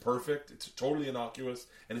 and it's perfect. It's totally innocuous,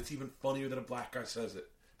 and it's even funnier that a black guy says it.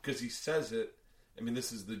 Because he says it, I mean,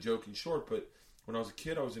 this is the joke in short, but when I was a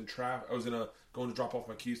kid, I was going to drop off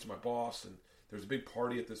my keys to my boss, and there was a big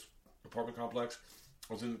party at this apartment complex.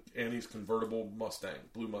 I was in Annie's convertible Mustang,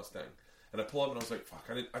 blue Mustang. And I pull up and I was like, fuck,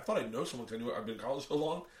 I thought I'd know someone because I've been in college so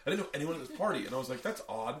long. I didn't know anyone at this party. And I was like, that's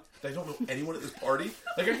odd that I don't know anyone at this party.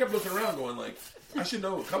 Like, I kept looking around going like, I should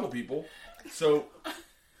know a couple people. So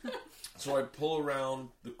I pull around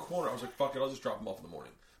the corner. I was like, fuck it, I'll just drop them off in the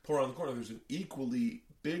morning. Pull around the corner. There's an equally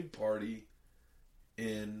big party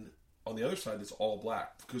on the other side that's all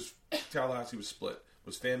black. Because Tallahassee was split. It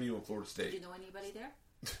was FAMU and Florida State. Did you know anybody there?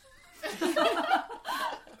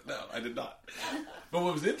 No, I did not. But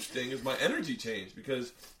what was interesting is my energy changed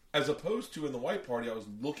because as opposed to in the white party, I was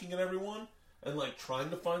looking at everyone and like trying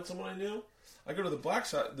to find someone I knew. I go to the black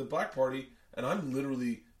side, the black party, and I'm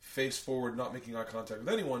literally face forward, not making eye contact with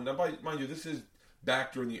anyone. Now, mind you, this is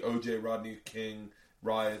back during the O.J. Rodney King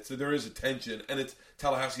riots, so there is a tension, and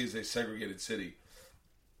Tallahassee is a segregated city.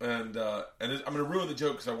 And I'm going to ruin the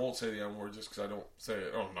joke because I won't say the M-word just because I don't say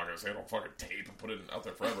it. Oh, I'm not going to say it on fucking tape and put it out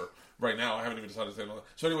there forever. Right now, I haven't even decided to say it on that.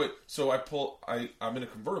 So anyway, I'm in a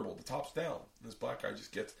convertible. The top's down. And this black guy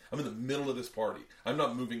I'm in the middle of this party. I'm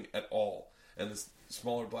not moving at all. And this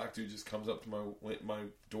smaller black dude just comes up to my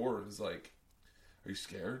door and is like, are you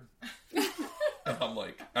scared? And I'm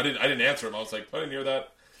like, I didn't answer him. I was like, I didn't hear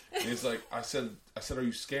that. And he's like, I said, are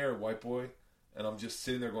you scared, white boy? And I'm just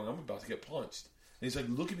sitting there going, I'm about to get punched. And he's like,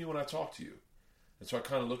 look at me when I talk to you. And so I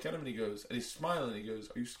kind of look at him and he goes, and he's smiling and he goes,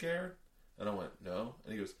 are you scared? And I went, no.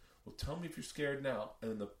 And he goes, well, tell me if you're scared now.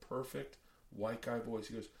 And in the perfect white guy voice,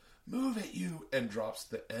 he goes, move it, you, and drops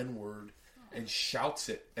the N-word and shouts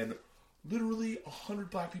it. And literally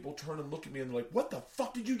 100 black people turn and look at me and they're like, what the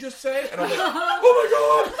fuck did you just say? And I'm like, oh my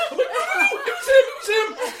God. I'm like, no, it was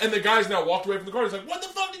him. And the guy's now walked away from the car. He's like, what the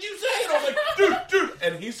fuck did you say? And I was like, dude.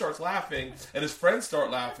 And he starts laughing and his friends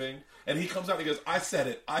start laughing. And he comes out and he goes, I said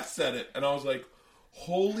it. And I was like,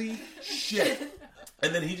 holy shit.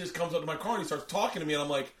 And then he just comes up to my car and he starts talking to me. And I'm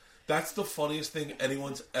like, that's the funniest thing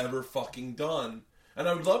anyone's ever fucking done. And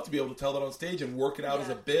I would love to be able to tell that on stage and work it out as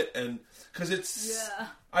a bit. And because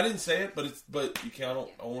I didn't say it, but you can't, I don't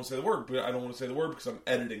want to say the word. But I don't want to say the word because I'm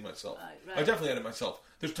editing myself. Right. I definitely edit myself.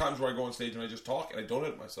 There's times where I go on stage and I just talk and I don't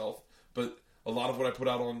edit myself. But a lot of what I put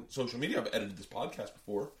out on social media, I've edited this podcast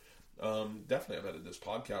before. Definitely I've edited this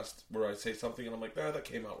podcast where I say something and I'm like, that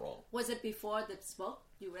came out wrong. Was it before this book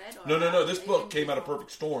you read? Or No. This book came out of perfect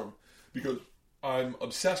storm because I'm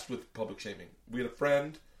obsessed with public shaming. We had a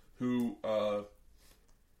friend who, I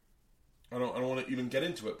don't want to even get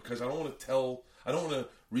into it because I don't want to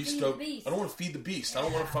restoke, I don't want to feed the beast. I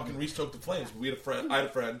don't want to fucking restoke the flames. But I had a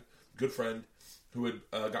friend, good friend, who had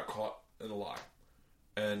got caught in a lie.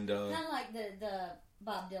 And kind of like the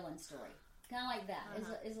Bob Dylan story. Kind of like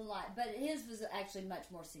that is a lot, but his was actually much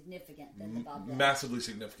more significant than the Bob Dylan. Massively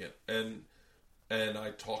significant, and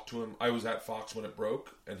I talked to him. I was at Fox when it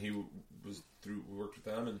broke, and he we worked with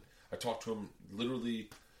them, and I talked to him literally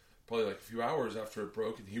probably like a few hours after it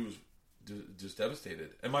broke, and he was just devastated.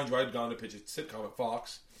 And mind you, I had gone to pitch a sitcom at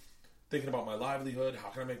Fox, thinking about my livelihood. How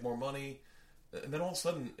can I make more money? And then all of a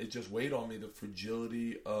sudden, it just weighed on me the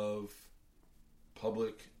fragility of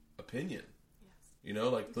public opinion. You know,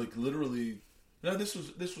 like literally. No, this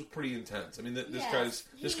was pretty intense. I mean, this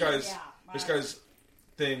guy's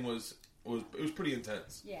thing was it was pretty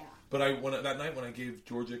intense. Yeah. But that night when I gave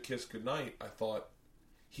Georgia a kiss goodnight, I thought,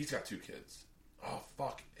 he's got 2 kids. Oh,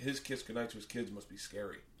 fuck. His kiss goodnight to his kids must be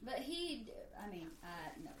scary. But never mind.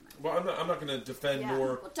 Well, I'm not going to defend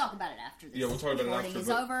more. We'll talk about it after this. Yeah, we'll talk about it after. Recording is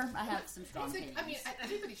over. I have some strong It's like, opinions. I mean,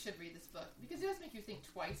 everybody should read this book because it does make you think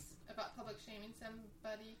twice about public shaming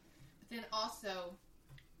somebody. But then also,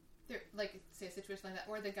 there, like, say a situation like that,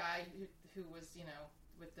 or the guy who was,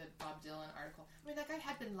 with the Bob Dylan article. I mean, that guy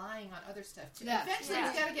had been lying on other stuff too. Yeah. Eventually,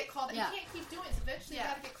 he's got to get called out. Yeah. You can't keep doing it. Eventually, you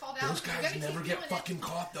got to get called out. Those guys never get fucking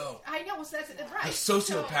caught, though. I know. So that's right. The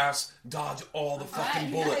sociopaths dodge all the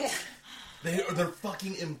fucking bullets. They're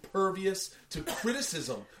fucking impervious to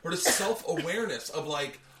criticism or to self-awareness of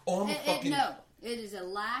like, oh, I'm a fucking... No, it is a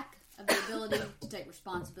lack of the ability to take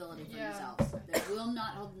responsibility for themselves. They will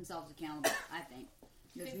not hold themselves accountable, I think.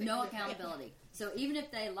 There's no accountability. So even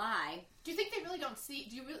if they lie... Do you think they really don't see...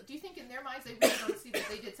 Do you think in their minds they really don't see that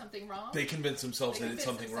they did something wrong? They convince themselves they did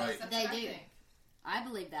something right. They do. I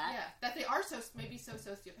believe that. Yeah, that they are maybe so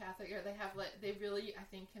sociopathic, or they really, I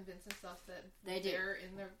think, convince themselves that they're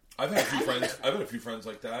in their... I've had a few friends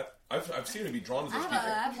like that. I've seen them be drawn to those people. I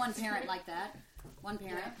have one parent like that. One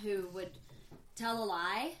parent who would tell a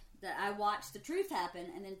lie that I watched the truth happen,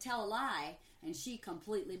 and then tell a lie, and she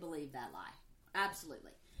completely believed that lie.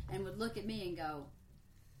 Absolutely. And would look at me and go,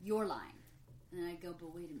 "You're lying." And I'd go,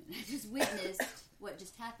 "But wait a minute. I just witnessed what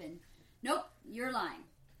just happened." "Nope, you're lying.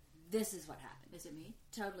 This is what happened." Is it me?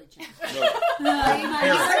 Totally changed. No.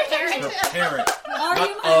 Parent. Are Not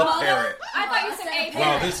you my mother? parent. I thought you said a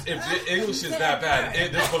Wow, parent. if the English is that bad,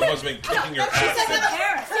 this one must have been kicking your ass.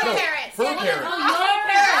 Her parents. Her parent.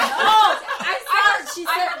 Oh, she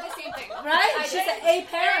I said, heard the same thing. right? She said a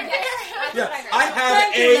parent. Yeah, I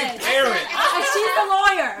have a parent. She's the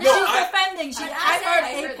lawyer. No, She's defending. I heard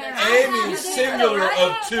a parent. A means singular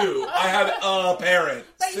of 2. I had a parent.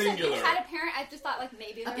 But you said Singular. you had a parent. I just thought like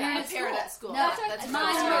maybe A they're parent at at school. No, That's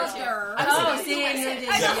my mother. Oh, see, you did.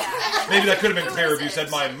 Yeah. Maybe that could have been clearer if you said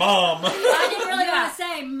my mom. I didn't really want to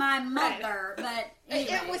say my mother, but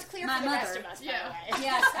anyway, It was clear my for the mother. rest of us, by the way.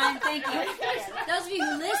 Yes, thank you. Those of you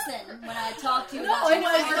who listen when I talk to you No, about it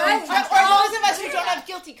was right. Or those of us who don't have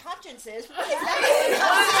guilty consciences. Becky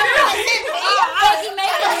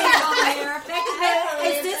Maybelline over here. Becky Maybelline.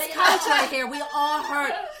 It's this country here. We all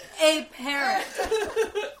heard a parent.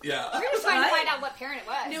 Yeah. We were just trying to find out what parent it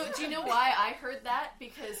was. No, do you know why I heard that?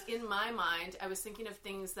 Because in my mind, I was thinking of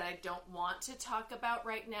things that I don't want to talk about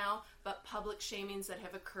right now, but public shamings that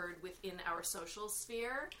have occurred within our social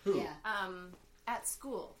sphere. Who? Yeah. At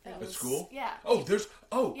school. At school? Yeah. There's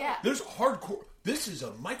Yeah. hardcore. This is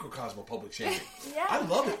a microcosm of public shaming. Yeah. I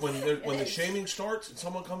love it when the shaming starts and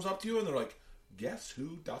someone comes up to you and they're like, "Guess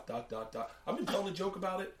who?" ... I've been telling a joke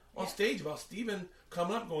about it on stage about Steven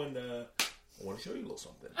coming up going, "I want to show you a little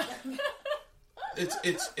something."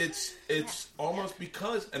 It's almost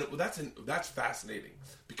because, and that's fascinating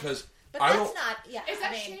because But I that's don't. not. Yeah, Is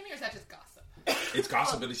that shaming or is that just gossip? It's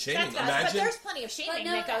gossip and it's shaming. That's us, Imagine. but there's plenty of shaming But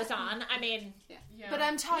no, that goes on. I mean, Yeah. But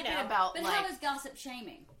I'm talking about But like... how is gossip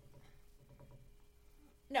shaming?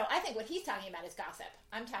 no, I think what he's talking about is gossip.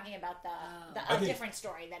 I'm talking about the I think- different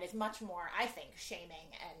story that is much more, I think,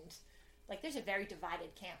 shaming and like there's a very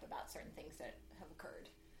divided camp about certain things that have occurred.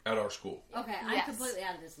 At our school. Okay, I'm Yes. completely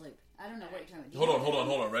out of this loop. I don't know what you're talking about.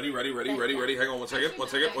 Hold on. Ready. Hang on one second.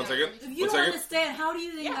 If you don't understand, how do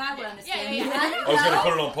you think I would understand? I I don't was going to know.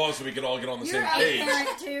 put it on pause so we could all get on the You're same a page.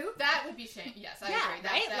 parent too. That would be shame. Yes, I Yeah, agree.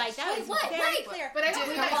 right? Like that is Wait, very wait. clear. But I don't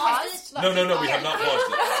Did think we I pause? No, we have not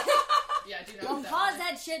paused it. Yeah, I do know Don't that. pause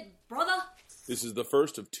that shit, brother. This is the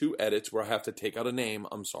first of 2 edits where I have to take out a name.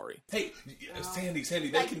 I'm sorry. Hey, Sandy,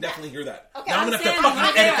 they can definitely hear that. Okay, now I'm going to have to Sandy,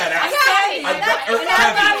 fucking edit that out.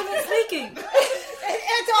 I'm not even speaking.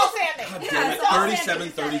 It's all Sandy. God damn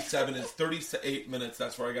it. 37 is 38 minutes.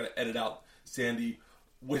 That's where I got to edit out Sandy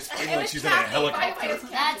whispering like she's in a helicopter. That's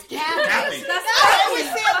Kathy. Kathy. It was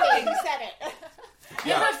Sandy who said it.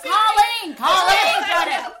 Yeah. Colleen got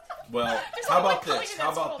it. Well, how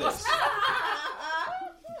about this?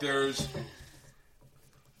 There's,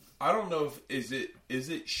 I don't know if is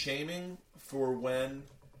it shaming for when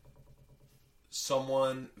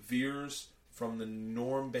someone veers from the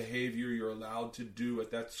norm behavior you're allowed to do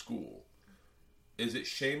at that school? Is it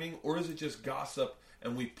shaming or is it just gossip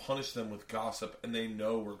and we punish them with gossip and they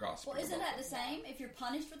know we're gossiping? Well, isn't about that the them? same? If you're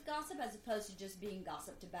punished with gossip as opposed to just being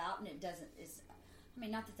gossiped about, and it doesn't. I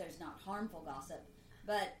mean, not that there's not harmful gossip,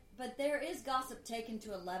 but there is gossip taken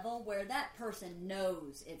to a level where that person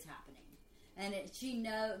knows it's happening, and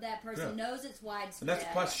that person knows it's widespread. And that's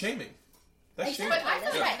plus shaming. That's Exactly. shaming. But I feel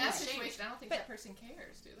That's like right. in that situation, I don't think that person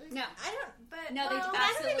cares, do they? No. I don't. But No, they well,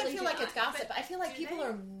 I don't even absolutely feel do like not. it's gossip. I feel like do people they?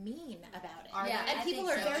 are mean about it. Yeah, and I people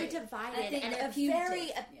think are so, very too. divided I think and they're very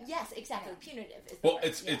punitive. yes, exactly, punitive is the Well, word.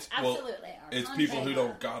 it's Yeah, well, absolutely. it's On people who paper.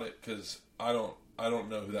 don't got it because I don't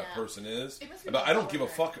know who that No. person is. It must be But I don't give a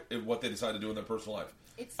vulgar. fuck if what they decide to do in their personal life.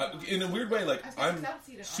 It's In a weird way, like I was gonna I'm say, I don't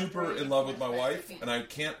see it in super Andre in love with my and wife, Steffi. and I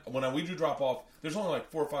can't. When we do drop off, there's only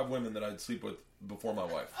like 4 or 5 women that I'd sleep with before my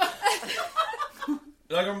wife.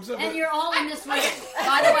 Like I'm saying, And you're all in this room,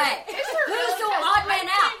 by the way. Who's the odd man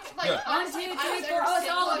out? Like, Yeah. 1, 2, 3, 4. Oh, it's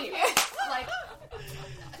all of you. Like,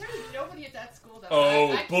 there's nobody at that school that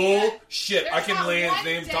oh I can't- bullshit! I There's can not Lan's one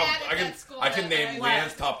name dad top. at I can that school I can that name I-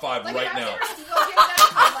 Lan's top 5 Like, right if I now. was ever to go get that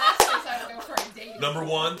to the last place I would go for a date. Number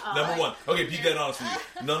one. Okay, be dead honest with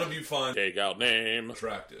you. None of you find take out name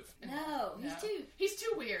attractive. No, He's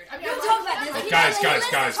too weird. I mean, We'll I talk like about him. this. Guys, He guys,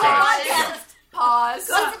 doesn't guys, listen to our guys. podcast. Pause.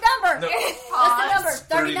 What's the number? No. What's the number?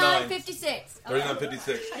 39. 3956.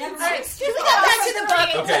 3956. Number All right, 6. should we go back to the book?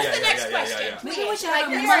 Okay, What's yeah, the next yeah. question? Maybe we should have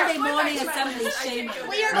a Like, Monday we're- morning assembly shaming.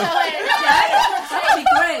 We are going. That'd be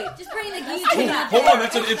great. Just bring the guillotine out Hold there. on,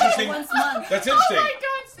 that's an interesting. Once a month. That's interesting. Oh my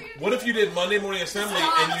God, Sandy. What if you did Monday morning assembly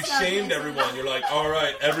and you shamed everyone? You're like, all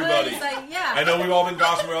right, everybody. It's like, yeah. I know we've all been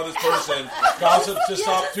gossiping about this person. Gossip to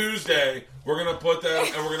Stop Tuesday. We're gonna put them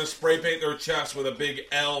and we're gonna spray paint their chest with a big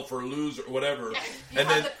L for loser, whatever. You And have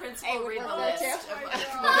then the principal read the we're list going of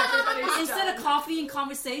what everybody's Instead done. of coffee and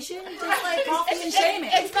conversation, just like coffee and shaming.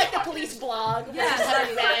 It's like the police blog. Yeah, It's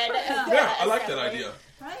right. bed. yeah, I like that idea.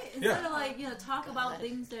 Right? Instead Yeah. of like, talk about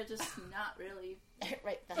things that are just not really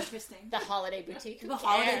Right. interesting. The holiday boutique. Who The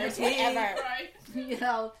holiday cares? boutique. Whatever.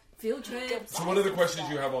 Right. Field trips. So what are the questions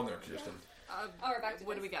you have on there, Kirsten? Oh, we're back to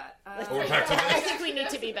What do we got? Or back to I this? think we need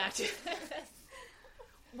to be back to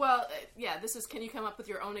Well, yeah, this is, can you come up with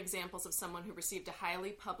your own examples of someone who received a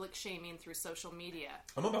highly public shaming through social media?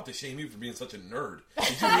 I'm about to shame you for being such a nerd.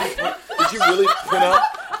 Did you really print out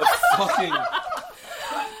a fucking...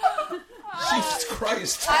 Jesus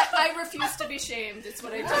Christ. I refuse to be shamed. It's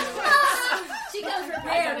what I do. She comes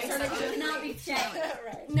prepared, so that she would not be shamed.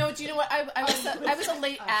 No, do you know what? I was a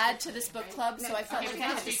late add to this book club, so I felt like I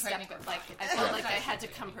had to step. Like I felt like I had to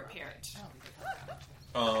come prepared.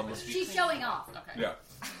 She's showing off. Okay. Yeah.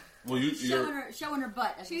 Well, Showing her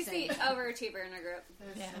butt. As She's you the say. overachiever in our group.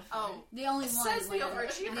 Oh, The only one. says the Lynn.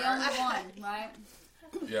 overachiever. The only one, right?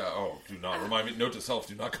 Yeah, oh, do not remind me. Note to self,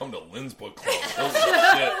 do not come to Lynn's book club. Holy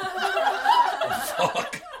shit. Oh,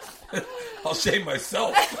 fuck. I'll shame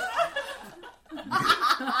myself.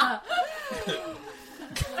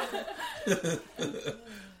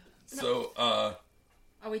 So,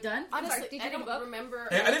 Are we done? honestly, Did you I read the don't book? remember.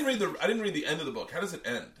 hey, I didn't read the end of the book. How does it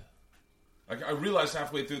end? I realized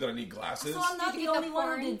halfway through that I need glasses. So I'm not Did the you get only the one who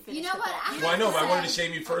porn? didn't finish You know the what? book. I have Well, I know, to but I wanted to say-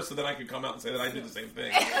 shame you first so then I could come out and say that I did the same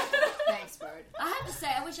thing. Thanks, Bird. I have to say,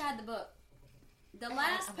 I wish I had the book. The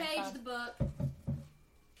last on my page phone. of the book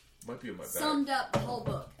Might be in my bag. summed up the whole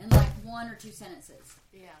book in like 1 or 2 sentences,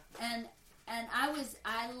 Yeah. and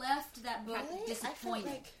I left that book Really? disappointed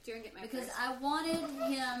I felt like Do you want to get my because first? I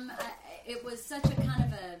wanted him. It was such a kind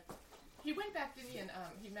of a. He went back, didn't he? And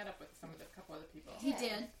he met up with a couple other people. He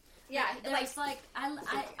did. Yeah, It's like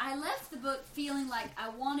I left the book feeling like I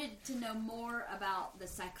wanted to know more about the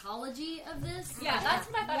psychology of this. Yeah, like that's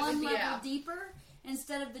what I thought it one would be. level Yeah. deeper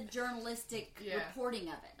instead of the journalistic Yeah. reporting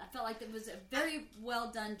of it. I felt like it was a very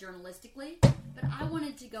well done journalistically, but I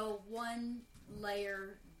wanted to go one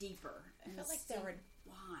layer deeper. I And felt like there see were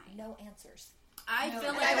why. no answers. I No, feel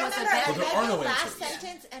and like I it was a remember I Well, bit. there are read no the last answers.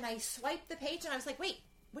 sentence and I swiped the page and I was like, wait,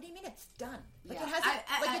 what do you mean it's done? Like Yeah. it hasn't,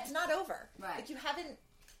 I- it's not over. Right. Like you haven't,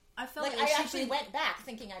 I felt like like I it actually should be, went back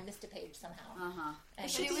thinking I missed a page somehow. Uh-huh. And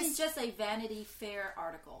it should be just a Vanity Fair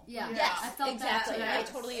article. Yeah. Yes, I felt exactly. that. I Yes.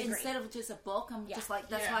 totally agree. Instead of just a book, I'm Yeah. just like,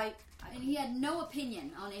 that's Yeah. why. And he had no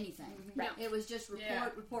opinion on anything. Right. It was just report, Yeah.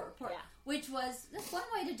 report. Yeah. Which was, that's one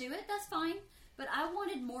way to do it. That's fine. But I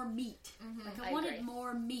wanted more meat. Like I, I wanted agree.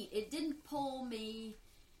 more meat. It didn't pull me.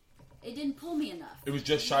 It didn't pull me enough. It was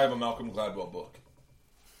just shy of a Malcolm Gladwell book.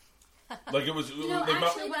 Like it was. You know, like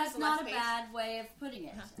actually, What that's is the not last a page? bad way of putting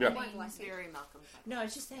it. Yeah. I mean, Very Malcolm. No, I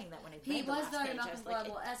was just saying that when I read he the was last very page, I Malcolm was like,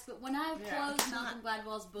 Gladwell-esque, but when I Yeah. close Malcolm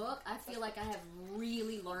Gladwell's book, I feel like I have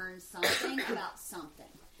really learned something about something.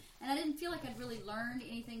 And I didn't feel like I'd really learned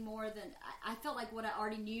anything more than... I felt like what I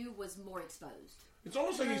already knew was more exposed. It's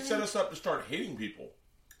almost like he set us up to start hating people.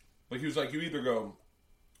 Like he was like, you either go,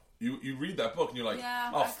 you read that book and you're like,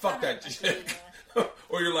 Yeah, oh I fuck kinda that shit,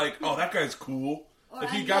 or you're like, oh that guy's cool. Or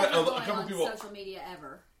Like I'm he got never a going couple on people. social media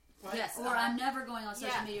ever. Yes. Or I'm never going on social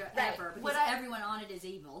Yeah, media right. ever because What I- everyone on it is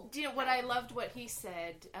evil. Do you know what I loved what he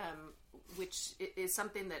said, which is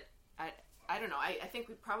something that I don't know. I think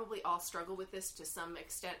we probably all struggle with this to some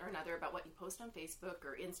extent or another about what you post on Facebook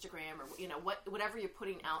or Instagram or whatever you're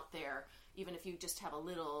putting out there, even if you just have a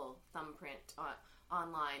little thumbprint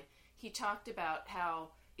online. He talked about how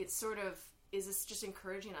it sort of is just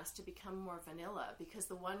encouraging us to become more vanilla, because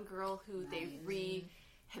the one girl who they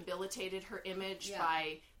rehabilitated her image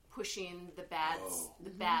by pushing the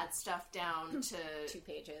bad stuff down to 2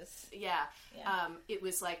 pages. Yeah. It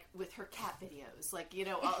was like with her cat videos, like,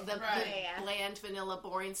 all the bland, vanilla,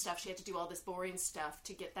 boring stuff. She had to do all this boring stuff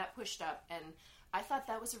to get that pushed up. And I thought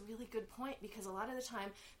that was a really good point, because a lot of the time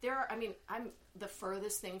I'm the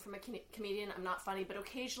furthest thing from a comedian. I'm not funny, but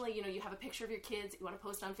occasionally, you have a picture of your kids you want to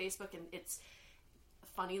post on Facebook, and it's a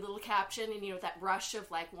funny little caption, and that rush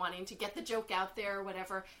of like wanting to get the joke out there or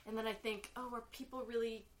whatever. And then I think, are people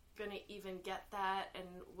really going to even get that? And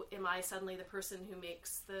am I suddenly the person who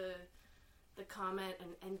makes the comment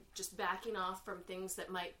and just backing off from things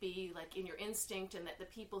that might be like in your instinct and that the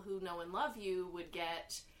people who know and love you would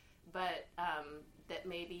get, but that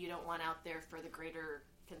maybe you don't want out there for the greater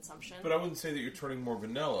consumption? But I wouldn't say that you're turning more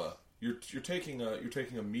vanilla. You're taking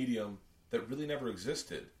a medium that really never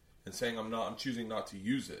existed and saying I'm choosing not to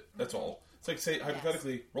use it. That's all. It's like, say,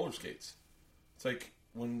 hypothetically, roller skates. It's like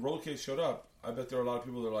when roller skates showed up, I bet there are a lot of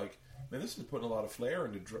people that are like, man, this is putting a lot of flair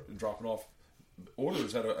into dropping off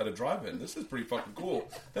orders at a drive-in. This is pretty fucking cool.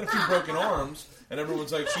 Then a few broken arms, and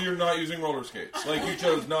everyone's like, so you're not using roller skates. Like, you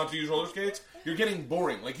chose not to use roller skates? You're getting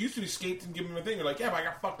boring. Like, you used to do skates and give them a thing. You're like, yeah, but I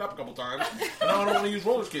got fucked up a couple times, and now I don't want to use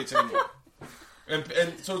roller skates anymore. And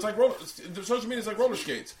so it's like social media is like roller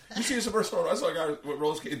skates. You see a suburban, I saw a guy with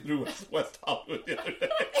roller skating through West Hollywood the other day,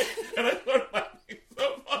 and I started laughing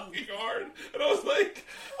so fucking hard, and I was like,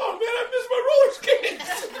 oh man, I miss my roller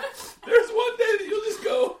skates. There's one day that you'll just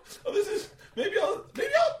go, oh, this is maybe I'll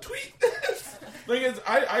tweet this. Like,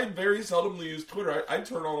 I very seldomly use Twitter. I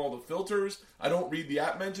turn on all the filters. I don't read the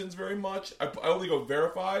app mentions very much. I only go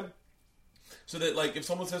verified, so that like if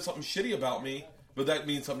someone says something shitty about me. But that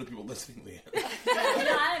means something to people listening, Leanne.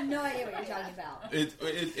 I have no idea what you're talking about.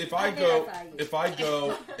 If I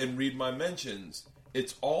go and read my mentions,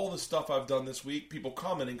 it's all the stuff I've done this week. People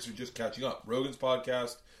commenting because they're just catching up. Rogan's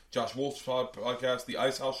podcast, Josh Wolf's podcast, the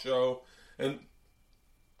Ice House show, and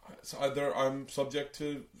so I'm subject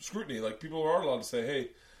to scrutiny. Like, people are allowed to say,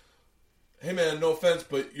 hey man, no offense,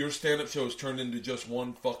 but your stand-up show has turned into just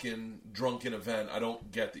one fucking drunken event. I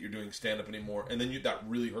don't get that you're doing stand-up anymore. And then that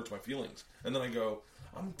really hurts my feelings. And then I go,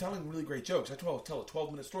 I'm telling really great jokes. I tell a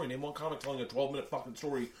 12-minute story. Name one comic telling a 12-minute fucking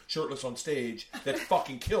story shirtless on stage that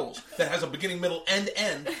fucking kills. That has a beginning, middle, and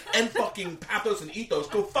end, and fucking pathos and ethos.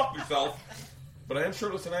 Go fuck yourself. But I am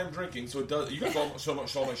shirtless and I am drinking, so it does. You guys saw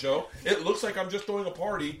my show. It looks like I'm just throwing a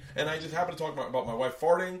party, and I just happen to talk about my wife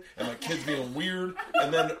farting and my kids being weird,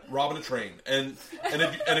 and then robbing a train. And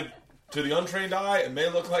to the untrained eye, it may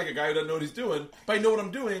look like a guy who doesn't know what he's doing, but I know what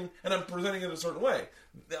I'm doing, and I'm presenting it a certain way.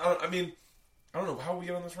 I don't know how we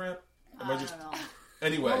get on this rant. I don't know.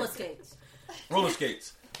 Anyway, roller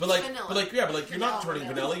skates. But you're not turning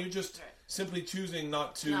vanilla. You're just simply choosing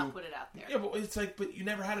not to put it out there. Yeah, but it's like, but you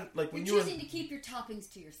never had it. Like when you're choosing to keep your toppings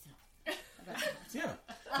to yourself.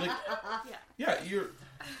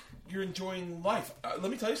 You're enjoying life. Let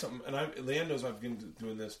me tell you something. And Leanne knows I've been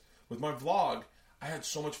doing this with my vlog. I had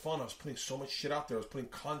so much fun. I was putting so much shit out there. I was putting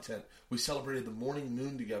content. We celebrated the morning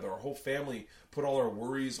moon together. Our whole family put all our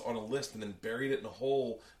worries on a list and then buried it in a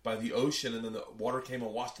hole by the ocean, and then the water came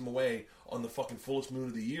and washed them away on the fucking fullest moon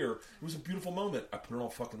of the year. It was a beautiful moment. I put it on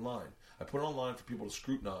fucking line. I put it online for people to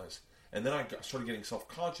scrutinize. And then I started getting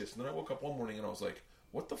self-conscious. And then I woke up one morning and I was like,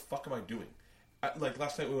 what the fuck am I doing? Like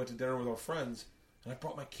last night we went to dinner with our friends, and I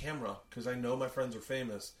brought my camera because I know my friends are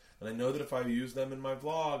famous. And I know that if I use them in my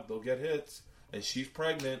vlog, they'll get hits. And she's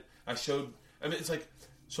pregnant. It's like,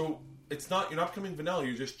 so it's not, you're not becoming vanilla,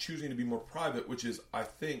 you're just choosing to be more private, which is, I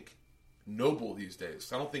think, noble these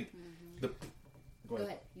days. I don't think Go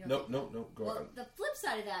ahead. No, go ahead. The flip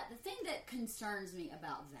side of that, the thing that concerns me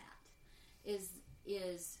about that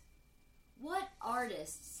is what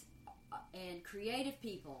artists and creative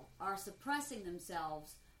people are suppressing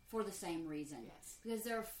themselves for the same reason. Yes. Because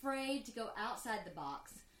they're afraid to go outside the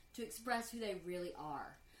box to express who they really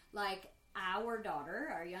are. Like, our daughter,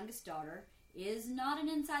 our youngest daughter, is not an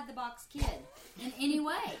inside-the-box kid in any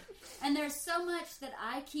way. And there's so much that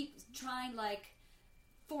I keep trying, like,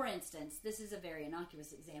 for instance, this is a very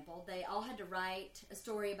innocuous example. They all had to write a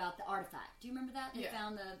story about the artifact. Do you remember that? They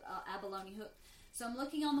found the abalone hook. So I'm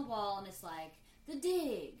looking on the wall, and it's like, the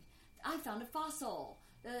dig, I found a fossil,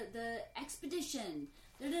 the expedition,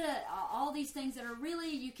 all these things that are really,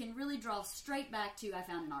 you can really draw straight back to, I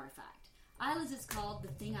found an artifact. Isla's is called The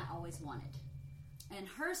Thing I Always Wanted. And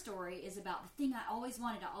her story is about the thing I always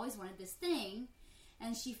wanted. I always wanted this thing.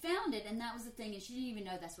 And she found it, and that was the thing. And she didn't even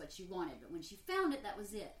know that's what she wanted. But when she found it, that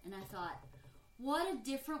was it. And I thought, what a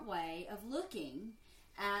different way of looking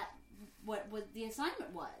at what the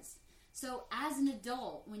assignment was. So as an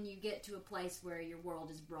adult, when you get to a place where your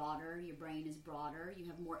world is broader, your brain is broader, you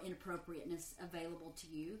have more inappropriateness available to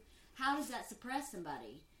you, how does that suppress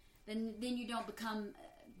somebody? Then you don't become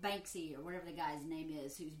Banksy or whatever the guy's name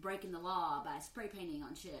is who's breaking the law by spray painting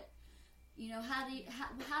on shit. You know, how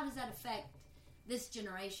does that affect this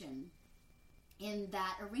generation in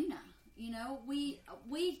that arena? You know, we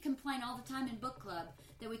complain all the time in book club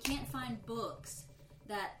that we can't find books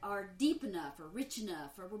that are deep enough or rich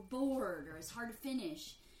enough or we're bored or it's hard to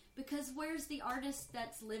finish. Because where's the artist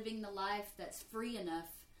that's living the life that's free enough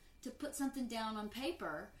to put something down on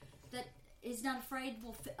paper that is not afraid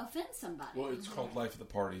will offend somebody? Well, it's called Life at the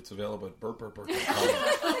Party. It's available at burp.com.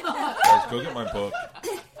 Guys, go get my book.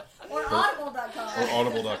 Or audible.com. Or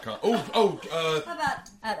audible.com. How about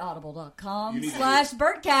at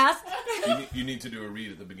audible.com/Bertcast? You need to do a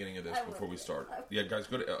read at the beginning of this before we start. Yeah, guys,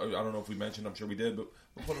 go to, I don't know if we mentioned, I'm sure we did, but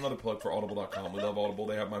we'll put another plug for audible.com. We love Audible.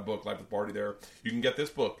 They have my book, Life at the Party, there. You can get this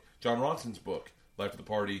book, John Ronson's book, Life at the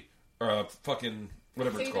Party,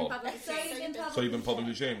 whatever it's called. So you've been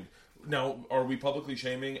publicly shamed. Now, are we publicly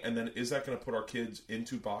shaming, and then is that going to put our kids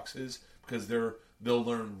into boxes? Because they'll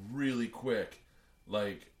learn really quick,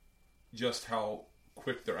 like, just how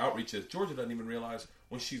quick their outreach is. Georgia doesn't even realize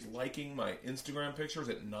when she's liking my Instagram pictures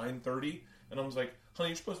at 9:30, and I was like, honey,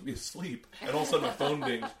 you're supposed to be asleep. And all of a sudden my phone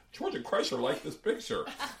dings, Georgia Kreischer liked this picture.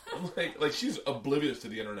 I'm like she's oblivious to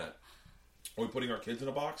the internet. Are we putting our kids in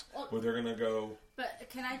a box where they're going to go... But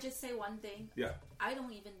can I just say one thing? Yeah. I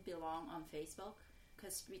don't even belong on Facebook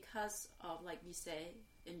because of, like you say,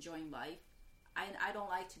 enjoying life. I don't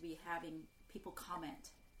like to be having people comment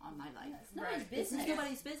on my life. It's nobody's business. It's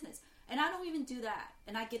nobody's business. And I don't even do that.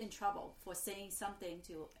 And I get in trouble for saying something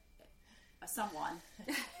to someone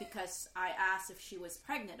because I asked if she was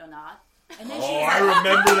pregnant or not. And then I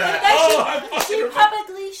remember that. She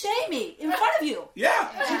publicly shamed me in front of you. Yeah.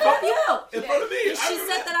 In front of you. In front of me. She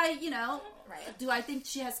said that do I think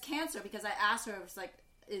she has cancer? Because I asked her, it was like,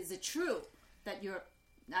 is it true that you're...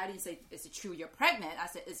 I didn't say, is it true you're pregnant? I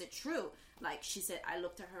said, is it true? Like, she said, I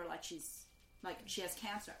looked at her like she has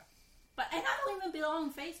cancer. And I don't even belong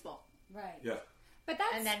on Facebook. Right. Yeah. But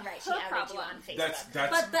that's and then she her outed you problem. on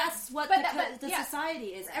Facebook. But that's what the society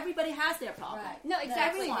is. Everybody has their problem. Right. No,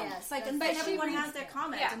 exactly. Everyone. Yes. It's like, But and everyone has their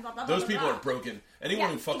comments. Yeah. And blah, blah, blah, Those blah, people blah. are broken.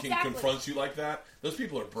 Anyone who fucking exactly. confronts you like that, those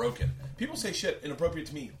people are broken. People say shit inappropriate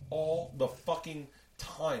to me all the fucking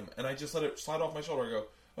time, and I just let it slide off my shoulder. I go,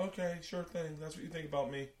 okay, sure thing. That's what you think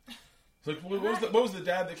about me. It's like, what was the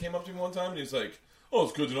dad that came up to me one time, and he's like, oh,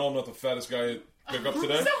 it's good to know I'm not the fattest guy at pickup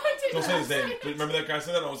today. Don't say his name. Remember that guy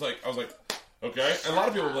said that? And I was like, okay. And a lot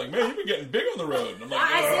of people were like, man, you've been getting big on the road. And I'm like,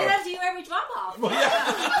 I say that to you every drop off. Well, yeah.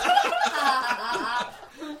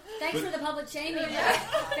 Thanks for the public shaming.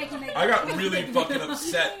 I got really fucking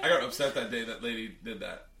upset. I got upset that day that lady did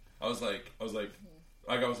that. I was like,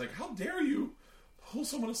 how dare you pull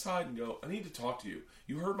someone aside and go, I need to talk to you.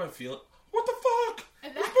 You hurt my feeling. What the fuck?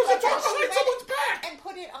 And You're that's supposed to talk behind someone's back. And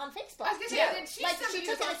put it on Facebook. I was going to say, and she like said she she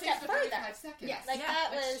took was it on a step Facebook further. every 5 seconds. Yes. Like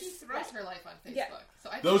that was She throws her life on Facebook. Yeah. So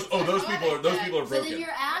I Those people are broken. broken. So then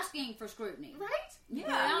you're asking for scrutiny. Right? Yeah,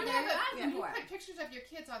 You you're asking you for it. put pictures of your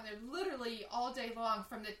kids on there literally all day long.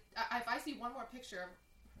 If I see one more picture of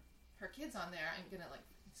her kids on there, I'm gonna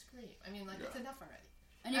scream. I mean, it's enough already.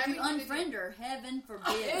 And if you unfriend her, heaven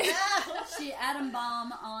forbid, she atom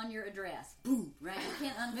bomb on your address. Boom! Right? You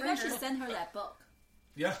can't unfriend Maybe I should her. send her that book.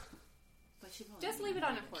 Yeah. But she won't Just read leave it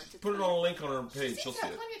on her porch. Put it on a link on her page. She'll She's see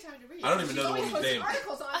got it. plenty of time to read. I don't even know the She's woman's always name. posting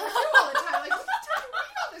articles on her show all the time. Like, who's got time to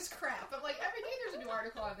read all this crap? I'm like, every day there's a new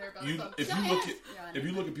article on there about something. If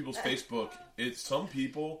you look at people's Facebook, it's some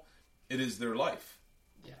people, it is their life.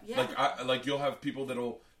 Yeah. Like you'll have people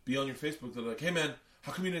that'll be on your Facebook that are like, hey man,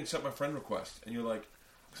 how come you didn't accept my friend request? And you're like,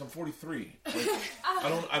 because I'm 43. Like,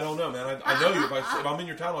 I don't know, man. I know you. If I'm in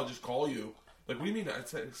your town, I'll just call you. Like, what do you mean? I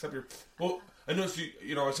accept your... Well, I noticed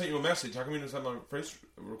I sent you a message. How come you didn't send my face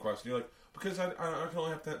request? And you're like, because I can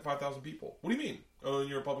only have 5,000 people. What do you mean? Oh,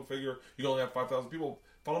 you're a public figure. You can only have 5,000 people.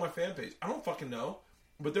 Follow my fan page. I don't fucking know.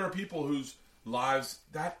 But there are people whose lives...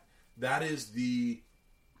 That is the...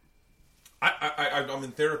 I'm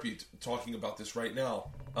in therapy talking about this right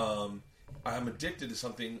now. I'm addicted to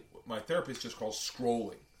something my therapist just calls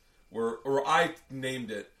scrolling. Or I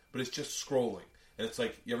named it, but it's just scrolling. And it's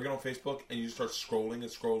like, you ever get on Facebook and you just start scrolling and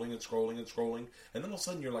scrolling and scrolling and scrolling, and then all of a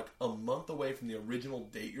sudden you're like a month away from the original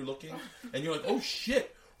date you're looking, and you're like, oh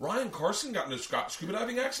shit, Ryan Carson got in a scuba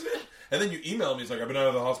diving accident? And then you email him, he's like, I've been out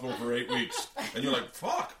of the hospital for 8 weeks. And you're like,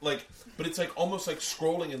 fuck. Like, but it's like almost like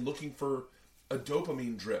scrolling and looking for a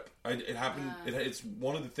dopamine drip. It happened. It's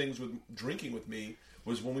one of the things with drinking with me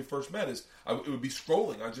was when we first met is it would be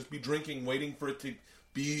scrolling. I'd just be drinking, waiting for it to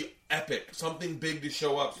be epic, something big to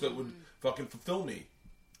show up so it would fucking fulfill me.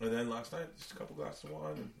 And then last night, just a couple glasses of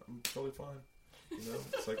wine, and I'm totally fine. You know,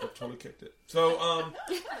 it's like I've totally kicked it. So,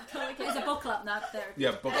 it's a book club, not therapy.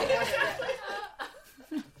 Yeah, book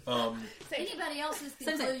club. Anybody else's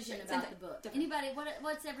conclusion about the book? Anybody?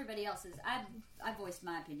 What's everybody else's? I voiced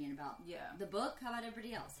my opinion about the book. How about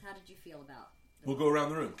everybody else? How did you feel about? We'll go around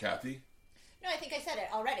the room, Kathy. No, I think I said it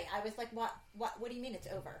already. I was like, what do you mean it's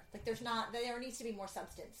over? Like, there needs to be more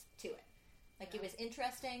substance to it. Like, it was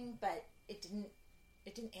interesting, but it didn't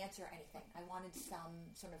answer anything. I wanted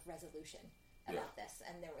some sort of resolution about this,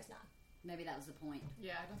 and there was none. Maybe that was the point.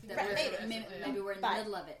 Yeah, I don't think maybe we're in the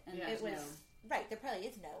middle of it, and it was right. There probably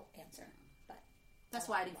is no answer, but that's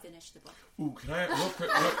why I didn't finish the book. Ooh, can I real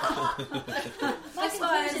quick? My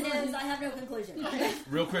conclusion is I have no conclusion.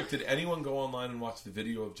 Real quick, did anyone go online and watch the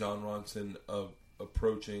video of John Ronson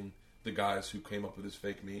approaching the guys who came up with his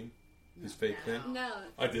fake meme, his fake thing? No,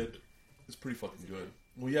 I did. It's pretty fucking good.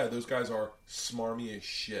 Well, yeah, those guys are smarmy as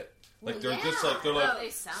shit. Like they're just like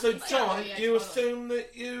so John, you assume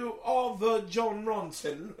that you are the John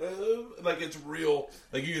Ronson. Like it's real.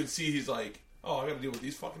 Like you can see he's like, oh, I got to deal with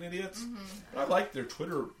these fucking idiots. Mm-hmm. I like their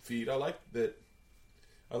Twitter feed. I liked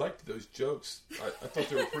those jokes. I thought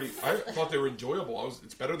they were pretty. I thought they were enjoyable.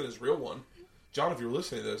 It's better than his real one. John, if you're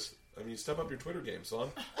listening to this, I mean, step up your Twitter game, son.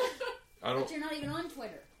 But you're not even on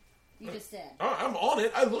Twitter. You just said. I'm on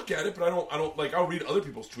it. I look at it, but I don't like. I'll read other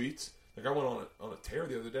people's tweets. Like I went on a tear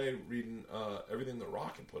the other day reading everything The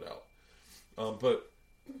Rock had put out. But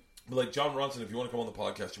like John Ronson, if you want to come on the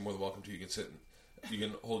podcast, you're more than welcome to. You can sit and you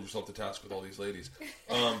can hold yourself to task with all these ladies.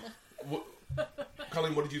 Colleen,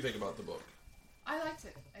 what did you think about the book? I liked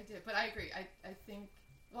it. I did, but I agree. I think.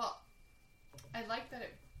 Well, I like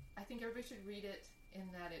that. I think everybody should read it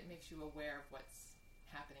in that it makes you aware of what's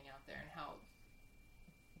happening out there and how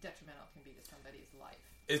detrimental it can be to somebody's life.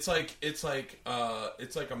 It's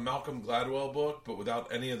like a Malcolm Gladwell book, but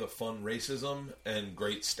without any of the fun racism and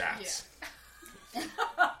great stats. Yeah.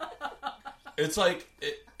 It's like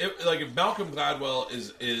like if Malcolm Gladwell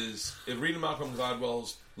is if reading Malcolm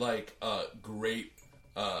Gladwell's like great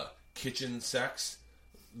kitchen sex,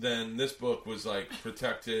 then this book was like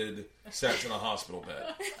protected sex in a hospital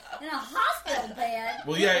bed. In a hospital bed?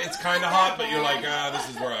 Well, yeah, it's kind of hot, but you're like, this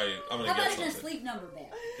is where I'm going to get something. How about in a sleep number bed?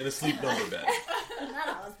 In a sleep number bed. Not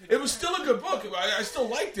a hospital. It was still a good book. I still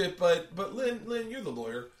liked it, but Lynn, you're the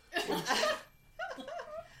lawyer.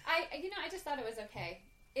 I just thought it was okay.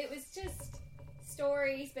 It was just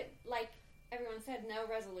stories, but like everyone said, no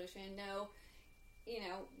resolution, no,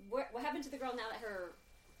 what happened to the girl now that her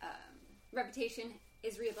reputation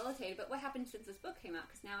is rehabilitated, but what happened since this book came out?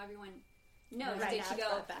 Because now everyone knows. Did she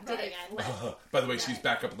go back again? By the way, she's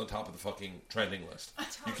back up on the top of the fucking trending list.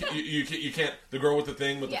 You can't. The girl with the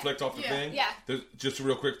thing with the flicked off the thing. Yeah. Just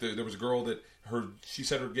real quick, there was a girl that she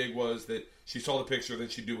said her gig was that she saw the picture, then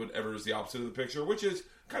she'd do whatever is the opposite of the picture, which is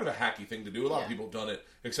kind of a hacky thing to do. A lot of people have done it,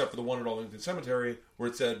 except for the one at Arlington Cemetery where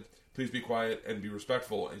it said, "Please be quiet and be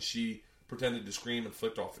respectful," and she pretended to scream and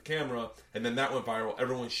flicked off the camera, and then that went viral.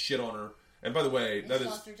 Everyone shit on her. And by the way, she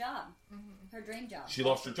lost her job. Mm-hmm. Her dream job. She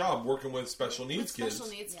lost her job working with special needs kids.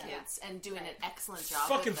 Special needs kids and doing an excellent job.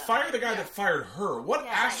 Fucking fire the guy that fired her. What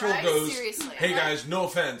asshole goes, seriously. Hey guys, no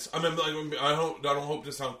offense. I mean, I don't hope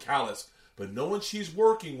to sound callous, but no one she's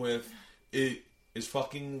working with is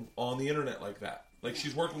fucking on the internet like that. Like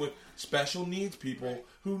she's working with special needs people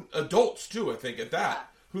who, adults too, I think, at that,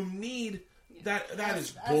 who need that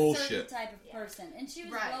is bullshit. A certain type of person. And she was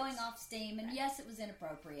blowing off steam, and yes, it was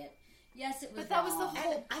inappropriate. Yes, it was. But that was the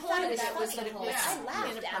whole point. I thought it was funny. I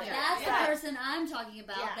laughed at it. That's the person I'm talking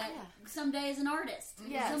about. Yeah. That someday is an artist.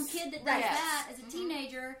 Yes. Some kid that does that as a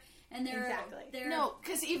teenager, and they're no,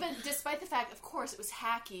 because even despite the fact, of course, it was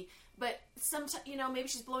hacky. But sometimes, maybe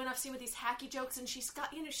she's blowing off steam with these hacky jokes, and she's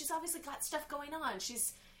got, she's obviously got stuff going on.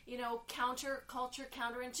 She's, counterculture,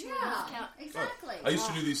 counterintuitive. Yeah, exactly. I used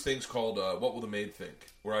to do these things called "What Will the Maid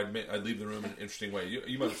Think," where I'd leave the room in an interesting way.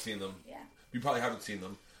 You might have seen them. Yeah. You probably haven't seen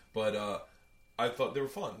them. But I thought they were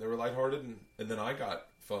fun. They were lighthearted, and then I got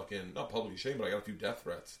fucking, not publicly shamed, but I got a few death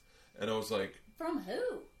threats. And I was like... From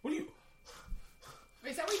who? What do you... Wait,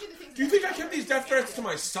 is that where you do the things... Do you think I kept these death threats to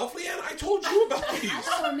myself, Leanne? I told you about these. I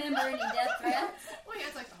don't remember any death threats. Well, yeah,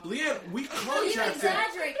 it's like... Leanne, we contacted... You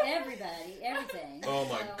exaggerate everything. Oh,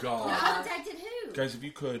 my God. You contacted who? Guys, if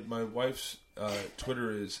you could, my wife's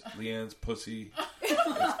Twitter is Leanne's Pussy.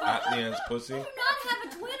 It's at Leanne's Pussy. I do not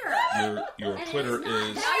have a Twitter. Your And Twitter it is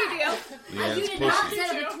is not that. You Leanne's did not Pussy.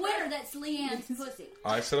 set up a Twitter that's Leanne's pussy.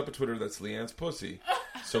 I set up a Twitter that's Leanne's Pussy.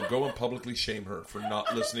 So go and publicly shame her for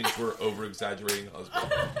not listening to her over-exaggerating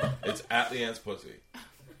husband. It's at Leanne's Pussy.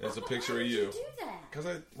 There's a picture of you. Do that. Because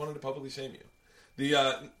I wanted to publicly shame you.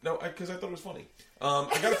 Because I thought it was funny. I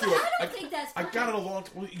got a few. I don't think that's I funny. got it a long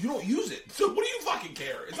time. Well, you don't use it, so what do you fucking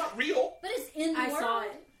care? It's not real. But it's in the I world. saw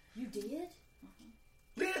it. You did?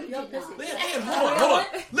 Leanne, hold on.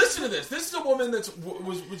 Listen to this. This is a woman that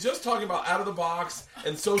was just talking about out of the box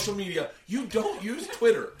and social media. You don't use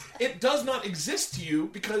Twitter. It does not exist to you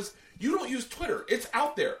because you don't use Twitter. It's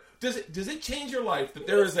out there. Does it change your life that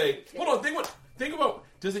there is a... Hold on, think about...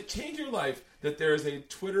 Does it change your life that there is a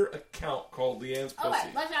Twitter account called Leanne's Pussy? Okay,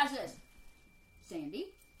 let's ask this. Sandy,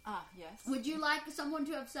 Yes. would you like someone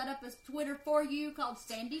to have set up a Twitter for you called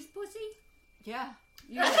Sandy's Pussy? Yeah.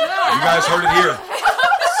 You guys heard it here.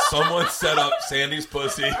 Someone set up Sandy's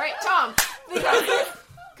Pussy. All right, Tom.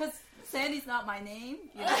 Because Sandy's not my name.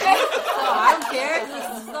 You know? So I don't care.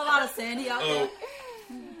 There's a lot of Sandy out there.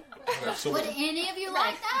 So Would any of you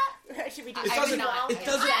like that? Should we do it doesn't.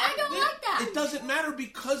 I don't like that. It doesn't matter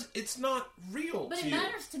because it's not real But to it you.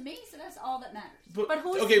 matters to me, so that's all that matters. But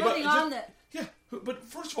who's putting on the... Yeah, but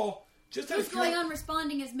first of all, just Who's going on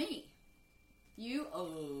responding as me? You?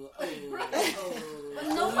 But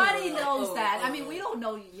nobody knows that. I mean, we don't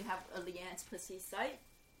know you have a Leanne's Pussy site.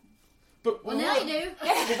 But Well, now you do.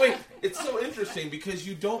 But wait, it's so interesting because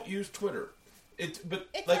you don't use Twitter. It's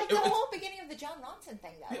like the whole beginning of the John Ronson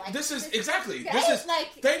thing, though. Like, this is exactly. right? This is like.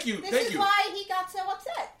 Thank you. This Thank is you. why he got so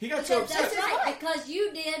upset. He got so upset. That's right, because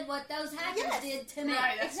you did what those hackers did to me.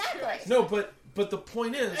 Right, that's Exactly. No, but the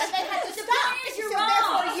point is. And they had to The stop. point is you're So wrong.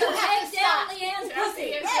 therefore You you have take to down stop. Leanne's pussy.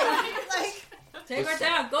 Right. Like, Take her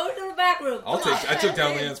down. Go to the back room. I took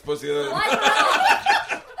down Leanne's pussy the other day. Why not?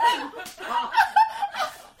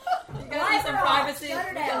 You guys need some privacy. You Shut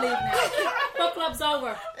her can down. leave now. Book club's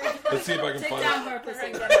over. Let's see if I can Take find down it. her pussy.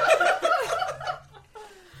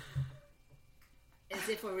 Is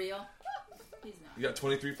it for real? He's not. You got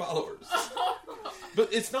 23 followers. But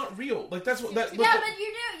it's not real. Like that's what that. Yeah, but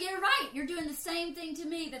you do. You're right. You're doing the same thing to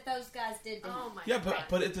me that those guys did to me. Oh my Yeah, God.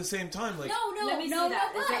 but at the same time, like No, Let me no, see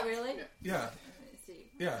that. no, Is what? it really? yeah, Let me see.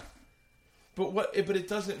 yeah. But it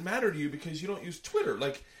doesn't matter to you because you don't use Twitter.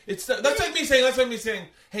 Like that's like me saying,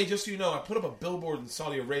 hey, just so you know, I put up a billboard in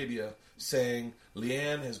Saudi Arabia saying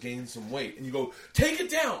Leanne has gained some weight, and you go take it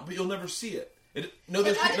down, but you'll never see it. There's people.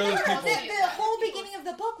 the whole beginning of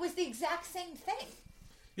the book was the exact same thing.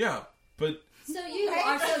 Yeah, but So you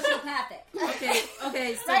are sociopathic. Okay, so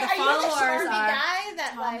Right? the Are you the followers Sharpie are guy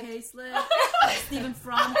that Tom like? Hayslip, Stephen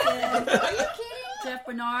Frampton, Are you kidding? Jeff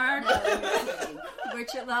Bernard,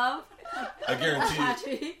 Richard Love, I guarantee you.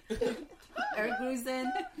 Patrick, Eric Grusin.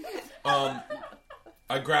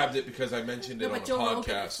 I grabbed it because I mentioned it No, on a but Joe Rogan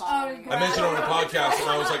podcast. is following her. I mentioned it on a podcast, and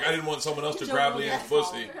I was like, I didn't want someone else to Joe grab Rogan Leanne's is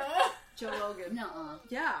pussy. following her. Joe Rogan. Nuh-uh.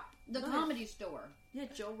 Yeah. The Comedy Store. Yeah,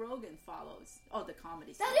 Joe Rogan follows. Oh, the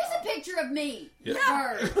comedy. That is a picture of me. Yeah.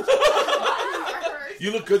 Bird.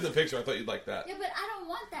 You look good in the picture. I thought you'd like that. Yeah, but I don't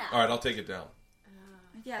want that. All right, I'll take it down.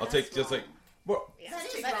 Yeah, I'll that's take just wrong. like. Well, That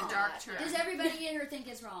is That's wrong. a dark turn. Does everybody in here think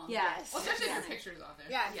it's wrong? Yes. Well, especially if the picture's on there.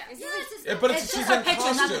 Yeah. Yeah. Yes, it's yeah, but It's she's just in a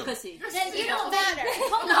picture, not the costume. pussy. Then you don't matter.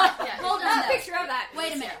 Hold on. Hold on. Not a though. picture of that.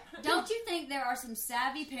 Wait a minute. Don't you think there are some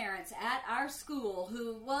savvy parents at our school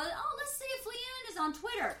who, let's see if Leanne is on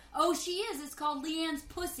Twitter. Oh, she is. It's called Leanne's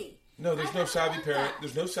Pussy. No, there's I no don't savvy want parent. that.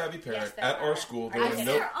 There's no savvy parent Yes, there at our are. school. I There are guess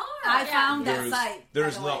no. There are. I found There that is, site. there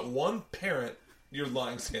is by the not way. one parent. You're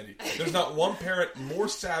lying, Sandy. There's not one parent more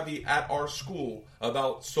savvy at our school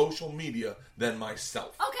about social media than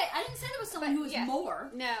myself. Okay, I didn't say there was someone who was Yeah.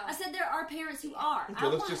 more. No. I said there are parents who are. Okay,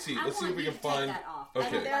 let's just see. Let's see if we can find. That off.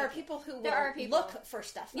 Okay. And there are people who There are will people. look for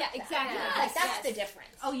stuff. Yeah, Like that. exactly. Yes, Like that's yes. the difference.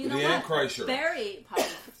 Oh, you know Leanne what? Kreischer. Barry probably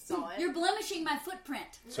saw it. You're blemishing my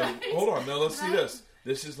footprint. So hold on. Now let's see Right. this.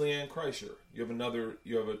 This is Leanne Kreischer. You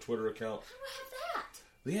have a Twitter account. How do I have that?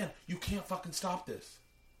 Leanne, you can't fucking stop this.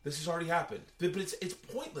 This has already happened. But it's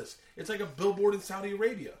pointless. It's like a billboard in Saudi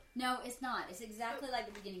Arabia. No, it's not. It's exactly like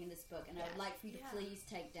the beginning of this book, and I would like for you to please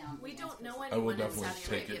take down. We Leanne's don't know pussy. I will anyone in definitely Saudi take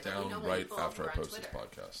Arabia, it but we down know right people after who I are on post this Twitter.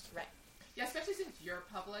 podcast. Right. Yeah, especially since you're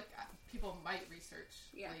public, people might research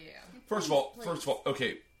Yeah. Leanne. First of all,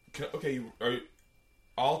 okay,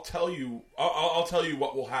 I'll tell you. I'll tell you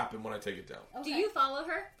what will happen when I take it down. Do you follow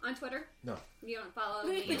her on Twitter? No. You don't follow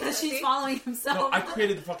me because she's following himself. No, I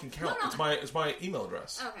created the fucking account. It's my email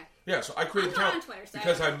address. Okay. Yeah, so I created I'm an not account on Twitter, so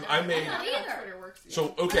because I made. I'm not either.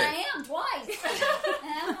 So okay. I am twice.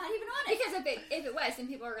 And I'm not even on it. Because if it was, then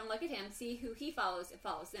people are going to look at him, see who he follows, and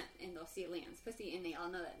follows them, and they'll see Leanne's pussy, and they all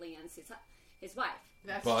know that Leanne's his wife.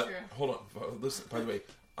 That's but true. hold on, listen. By the way,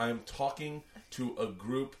 I am talking to a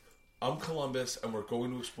group. I'm Columbus, and we're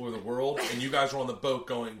going to explore the world, and you guys are on the boat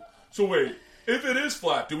going, so wait, if it is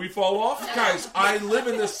flat, do we fall off? No. Guys, I live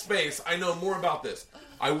in this space. I know more about this.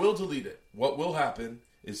 I will delete it. What will happen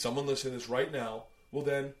is someone listening to this right now will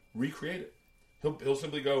then recreate it. He'll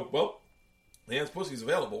simply go, well, Leanne's pussy's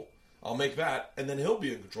available. I'll make that, and then he'll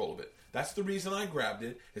be in control of it. That's the reason I grabbed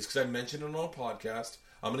it, is because I mentioned it on a podcast.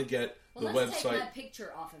 I'm going to get the website. Let's take my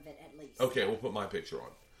picture off of it at least. Okay, we'll put my picture on.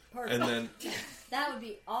 Perfect. And then that would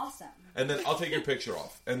be awesome. And then I'll take your picture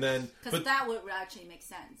off. And then because that would actually make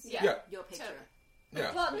sense. Yeah. Your picture.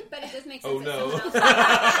 Yeah. Well, but it does make sense. Oh no.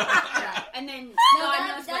 Yeah. And then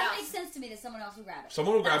that makes sense to me that someone else will grab it.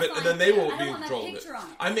 Someone will grab it, and then they will be in control of it.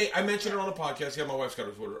 On it. I mentioned it on a podcast. Yeah, my wife's got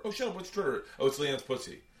her Twitter. Oh, shut up! What's Twitter? Oh, it's Leanne's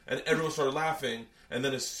pussy. And everyone started laughing. And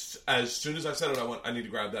then as soon as I said it, I went, I need to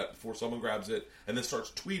grab that before someone grabs it. And then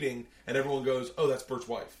starts tweeting, and everyone goes, oh, that's Bert's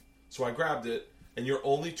wife. So I grabbed it. And your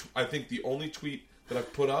only, I think the only tweet that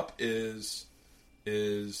I've put up is,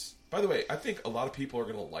 by the way, I think a lot of people are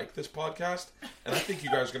going to like this podcast, and I think you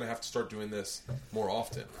guys are going to have to start doing this more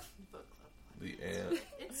often. Book club.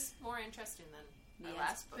 It's more interesting than my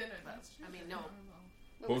last book club. I mean, no.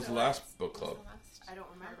 What was the last book club? I don't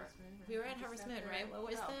remember. We were at Harvest Moon, right? What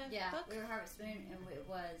was the book? We were Harvest Moon, and it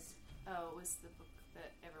was... Oh, it was the book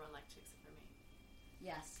that everyone liked except for me.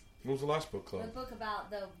 Yes. What was the last book club? The book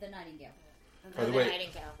about the Nightingale. By the way,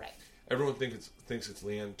 right. Everyone thinks it's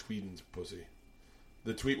Leanne Tweeden's pussy.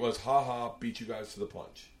 The tweet was, ha, beat you guys to the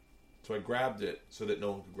punch. So I grabbed it so that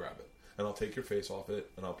no one could grab it. And I'll take your face off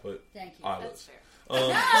it, and I'll put eyelids.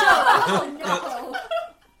 No!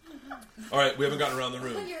 All right, we haven't gotten around the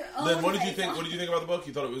room. Lynn, what did you think? What did you think about the book?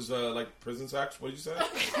 You thought it was like prison sex? What did you say?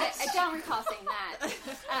 I don't recall saying that.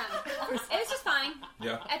 It was just fine.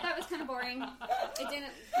 Yeah. I thought it was kind of boring. It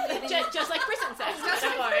didn't. Just like prison sex. Just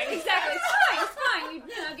like boring. Exactly. It's fine.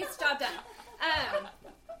 You know, gets the job done.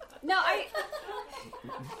 No,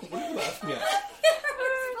 What are you laughing at?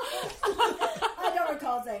 I don't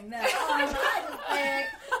recall saying that. I just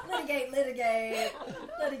think litigate.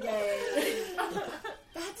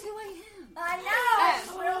 That's who I am. I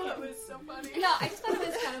know. It was so funny. No, I just thought it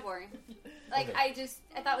was kind of boring. Like, okay.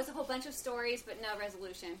 I thought it was a whole bunch of stories, but no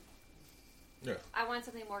resolution. Yeah. I wanted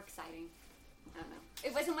something more exciting. I don't know.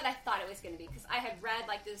 It wasn't what I thought it was going to be, because I had read,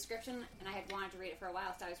 like, the description, and I had wanted to read it for a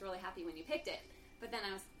while, so I was really happy when you picked it. But then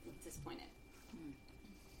I was disappointed.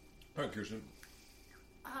 All right, Kirsten.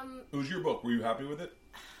 It was your book. Were you happy with it?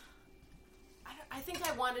 I think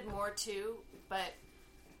I wanted more, too, but...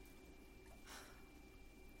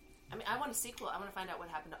 I mean, I want a sequel. I want to find out what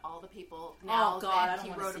happened to all the people now that he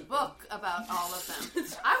wrote a book about all of them.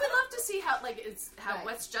 I would love to see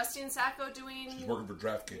what's Justine Sacco doing? She's working for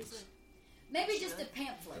DraftKings. Maybe just a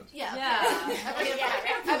pamphlet. Yeah.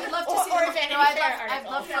 I would love to see. I'd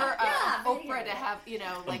love for Oprah to have,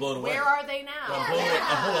 where are they now?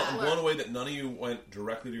 I'm blown away that none of you went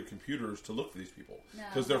directly to your computers to look for these people.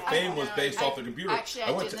 Because their fame was based off the computer. Actually,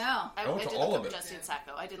 I went to all of it. Did Justine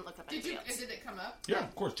Sacco. I didn't look up anything else. Did it come up? Yeah,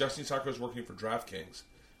 of course. Justine Sacco is working for DraftKings.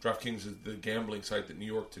 DraftKings is the gambling site that New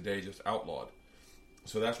York today just outlawed.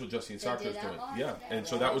 So that's what Justine Sacco is doing. Yeah, and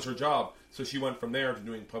so that was her job. So she went from there to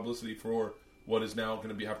doing publicity for what is now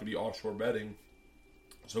going to have to be offshore betting.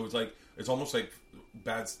 So it's almost like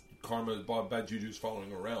bad karma, bad juju's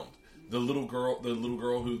following her around. The little girl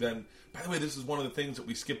who then, by the way, this is one of the things that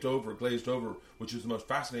we glazed over, which is the most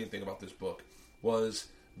fascinating thing about this book, was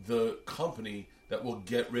the company that will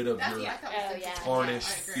get rid of your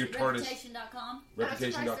tarnished. Reputation.com.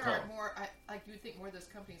 Reputation.com. You would think more of those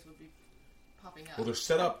companies would be popping up. Well, they're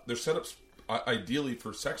set up ideally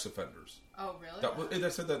for sex offenders. Oh, really?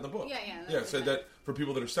 That said that in the book. Yeah. It said that for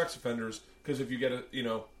people that are sex offenders, because if you get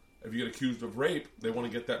accused of rape, they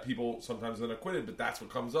want to get that people sometimes then acquitted, but that's what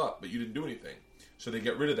comes up. But you didn't do anything, so they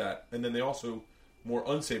get rid of that, and then they also more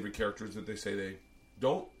unsavory characters that they say they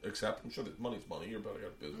don't accept. I'm sure that money's money. You're about to get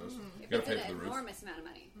a business. Mm-hmm. You got to pay for the roof. An enormous amount of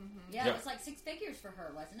money. Mm-hmm. Yeah, it was like 6 figures for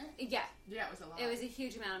her, wasn't it? Yeah, it was a lot. It was a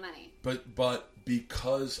huge amount of money. But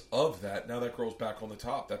because of that, now that girl's back on the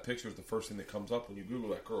top. That picture is the first thing that comes up when you Google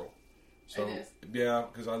that girl. So it is. Yeah,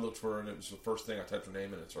 because I looked for her and it was the first thing I typed her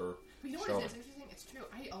name and it's her. But you know what is interesting? It's true.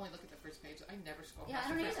 I only look at the first page. I never scroll Yeah, I past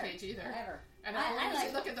don't the first either. page either. Ever. And I only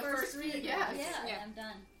like look at the first three. page. Yes. Yeah, I'm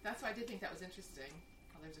done. That's why I did think that was interesting.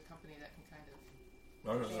 How there's a company that can kind of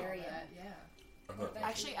I don't know. Very that. Yeah.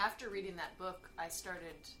 Actually, after reading that book, I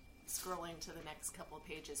started scrolling to the next couple of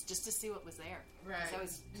pages just to see what was there. Right. Because I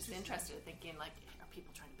was just interested, thinking, like, are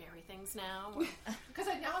people trying to bury things now? Because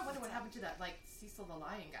now I wonder what happened to that, like, Cecil the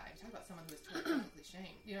Lying Guy. Talk about someone who was totally publicly shamed.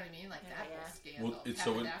 You know what I mean? Like, that whole scandal Well, it's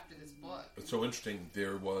happened after this book. It's so interesting.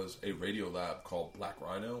 There was a radio lab called Black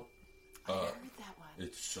Rhino. I heard that one.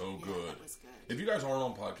 It's so good. That was good. If you guys aren't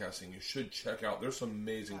on podcasting, you should check out. There's some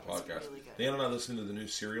amazing podcasts. Really good. Dan and I listened to the new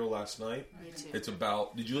Serial last night. Me too. It's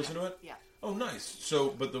about. Did you listen to it? Yeah. Oh, nice. So,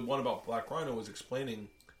 but the one about Black Rhino was explaining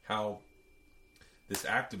how this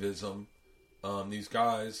activism, these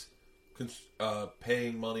guys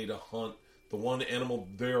paying money to hunt the one animal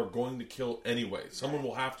they are going to kill anyway. Someone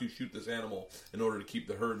will have to shoot this animal in order to keep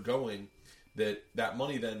the herd going. That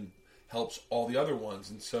money then helps all the other ones,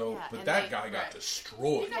 and so. Yeah, but and that guy got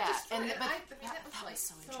destroyed. Yeah, and that was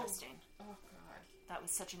so interesting. Oh God, that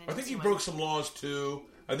was such an I interesting think he one. broke some laws too.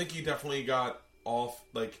 I think he definitely got off.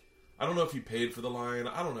 Like, I don't know if he paid for the lion.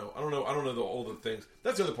 I don't know all the things.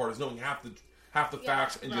 That's the other part, is knowing half the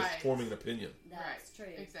facts and just forming an opinion. That's true.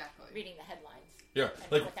 Exactly. Reading the headlines. Yeah,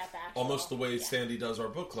 And like put that back. almost the way Sandy does our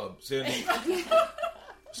book club. Sandy.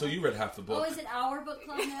 So you read half the book. Oh, is it our book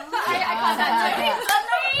club now? I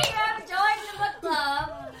I've joined the book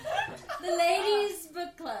club. The ladies'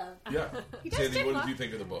 book club. Yeah. Sandy, what did you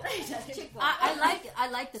think of the book? I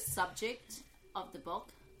like the subject of the book,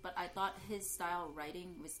 but I thought his style of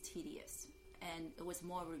writing was tedious, and it was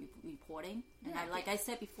more reporting. And like I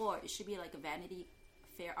said before, it should be like a Vanity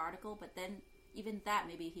Fair article, but then even that,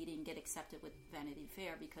 maybe he didn't get accepted with Vanity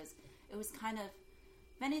Fair because it was kind of.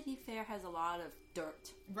 Vanity Fair has a lot of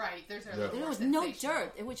dirt. Right, there was no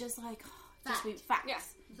dirt. It was just like just facts.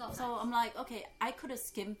 Yeah. So I'm like, okay, I could have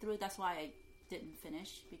skimmed through. That's why I didn't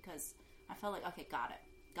finish, because I felt like, okay, got it.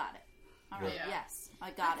 All right, yes,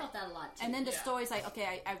 I got it. I felt that a lot too. And then the story's like,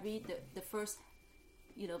 okay, I read the first,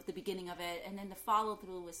 the beginning of it, and then the follow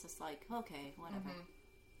through was just like, okay, whatever.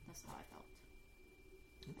 Mm-hmm. That's how I felt.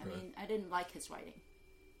 Okay. I mean, I didn't like his writing.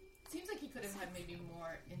 Seems like he could have had maybe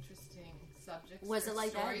more interesting subjects. Was it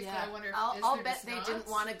like stories, that? Yeah. But I wonder I'll bet they didn't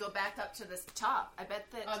want to go back up to the top. I bet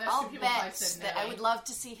that. I'll bet that I would love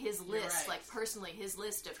to see his list, right. like personally, his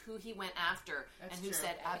list of who he went after That's and who true.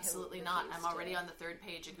 said absolutely not. I'm already on the third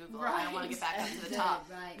page of Google. Right. I don't want to get back up to the top.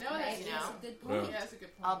 Right. No, that's You That's know? a good point. Yeah, that's a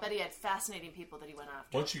good point. I'll bet he had fascinating people that he went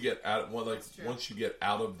after. Once you get true. once you get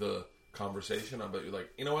out of the conversation, I bet you're like,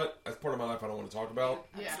 you know what? That's part of my life I don't want to talk about.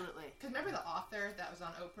 Yeah. Absolutely. Because remember the author that was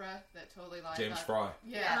on Oprah that totally lied James about... Fry.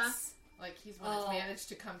 Yes. Like, he's one that's managed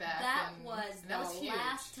to come back. That and was that the was huge.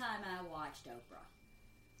 last time I watched Oprah.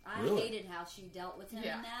 I Really? hated how she dealt with him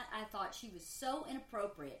in that. I thought she was so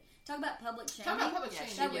inappropriate. Talk about public shaming. Talk about public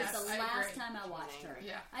shaming. That was Yes, the I last agree. time I watched her.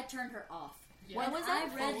 Yeah. I turned her off. Yeah. What was that?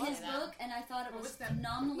 I read What his was book and I thought it What was was that?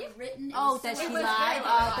 phenomenally written. It Oh, was that so she good. lied?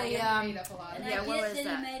 Made up a lot. And Yeah, I what get was that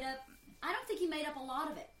that? he made up. I don't think he made up a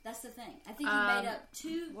lot of it. That's the thing. I think he made up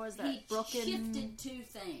two. what was that? He Broken- shifted two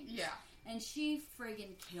things. Yeah. And she friggin'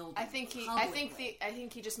 killed him. I think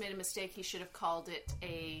he just made a mistake. He should have called it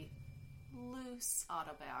a loose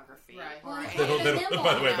autobiography. Right. Or Well, They don't, Yeah, memoir.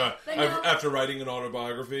 by the way, But no. after writing an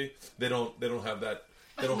autobiography, they don't have that.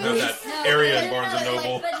 They don't have No, that area in Barnes and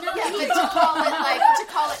Noble. But no, But he- to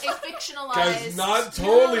call it a fictionalized. Guys, not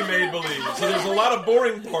totally made believe. So there's a lot of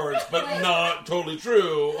boring parts, but not totally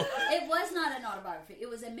true. it was not an autobiography. It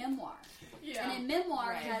was a memoir. Yeah. And a memoir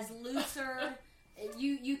Right. has looser.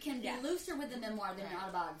 You can be looser with a memoir than an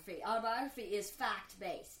autobiography. Autobiography is fact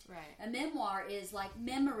based. Right. A memoir is like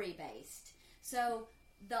memory based. So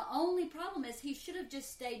the only problem is he should have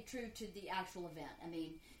just stayed true to the actual event. I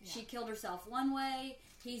mean, she killed herself one way.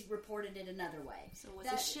 He's reported it another way. So was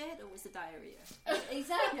That- it shit or was it diarrhea?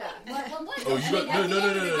 Exactly. What was Oh, it? you I go mean, at the end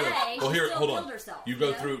of the no. day, Well, she here, still hold killed on. herself, You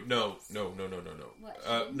go know? through no.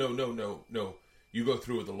 What, No. You go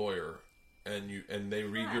through with the lawyer, and they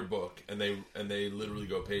read your book, and they literally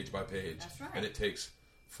go page by page. That's right. And it takes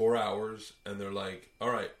 4 hours, and they're like,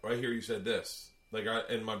 all right, right here you said this. Like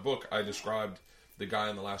in my book, I described the guy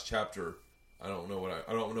in the last chapter. I don't know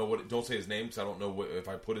what. Don't say his name, because I don't know if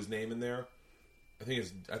I put his name in there. I think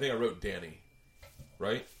I wrote Danny,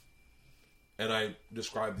 right? And I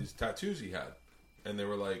described these tattoos he had, and they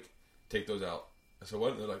were like, take those out. I said,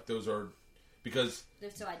 what? And they're like, those are because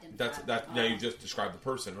They're so identifiable. that's now you just described the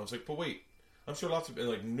person. And I was like, but wait, I'm sure lots of and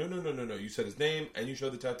like no. You said his name and you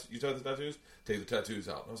showed the tattoos. You showed the tattoos. Take the tattoos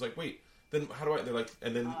out. And I was like, wait, then how do I? They're like,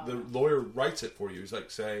 and then the lawyer writes it for you. He's like,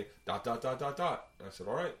 say ... And I said,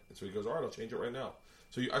 all right. And so he goes, all right, I'll change it right now.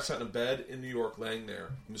 So I sat in a bed in New York, laying there.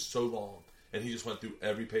 It was so long, and he just went through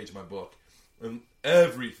every page of my book, and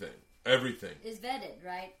everything is vetted,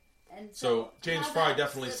 right? And so James Fry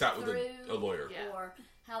definitely sat with a lawyer. Yeah. Or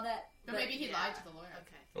how that. But maybe he lied to the lawyer.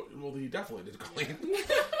 Okay. Oh, well, he definitely did clean.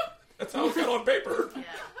 That's how it got on paper. Yeah.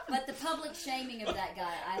 But the public shaming of that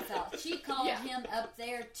guy, I thought she called him up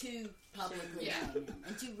there to publicly shame him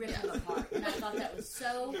and to rip him apart, and I thought that was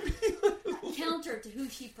so counter to who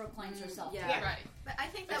she proclaims herself. Yeah, right. But I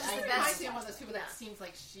think that was the best. One of those people that seems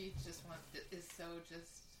like she just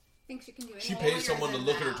thinks she can do it. She pays someone to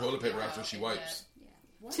look at her toilet paper after she wipes.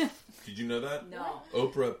 What? Did you know that? No.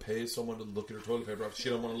 Oprah pays someone to look at her toilet paper after she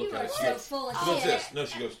don't want to look at it. You are so full of shit. What's this? No,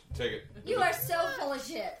 she goes, take it. You are so full of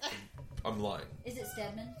shit. I'm lying. Is it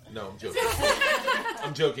Stedman? No, I'm joking.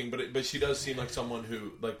 I'm joking, but she does seem like someone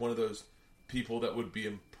who, like one of those people that would be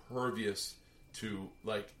impervious to,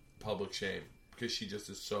 like, public shame. Because she just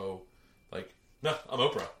is so, like, nah, I'm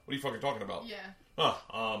Oprah. What are you fucking talking about? Yeah.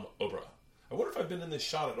 I'm Oprah. I wonder if I've been in this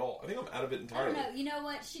shot at all. I think I'm out of it entirely. I don't know. You know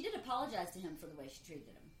what? She did apologize to him for the way she treated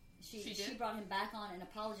him. She brought him back on and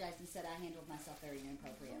apologized and said, I handled myself very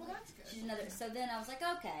inappropriately. Well, that's good. She's another. So then I was like,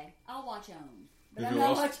 okay, I'll watch OWN. But I'm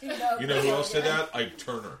not watching OWN. You know who else did that? Ike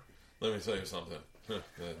Turner. Let me tell you something.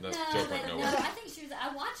 That's a joke right now. No, I think she was.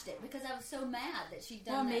 I watched it because I was so mad that she'd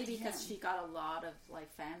done that. Well, maybe because she got a lot of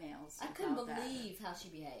like fan mails. I couldn't believe how she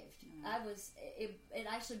behaved. I was. It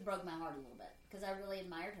actually broke my heart a little bit because I really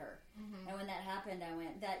admired her. Mm-hmm. And when that happened, I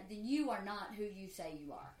went, "That you are not who you say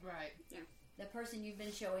you are." Right. Yeah. The person you've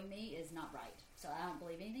been showing me is not right. So I don't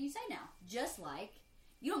believe anything you say now. Just like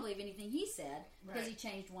you don't believe anything he said because he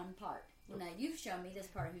changed one part. Well, now you've shown me this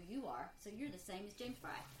part of who you are, so you're the same as James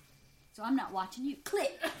Fry. So I'm not watching you.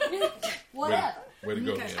 Click. Whatever. Way to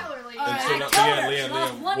go, Leanne.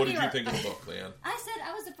 Leanne, what did you think of the book, Leanne? I said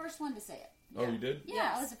I was the first one to say it. Oh, you did?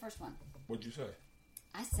 Yeah, I was the first one. What did you say?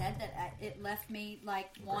 I said that it left me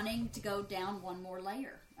wanting to go down one more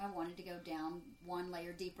layer. I wanted to go down one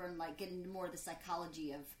layer deeper and get into more of the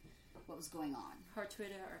psychology of what was going on. Her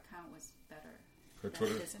Twitter account was better. Her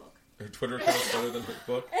Twitter. This book. Her Twitter account is better than her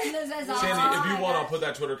book. Sandy, if you want, I'll put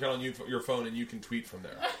that Twitter account on your phone, and you can tweet from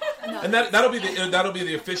there. No. And that'll be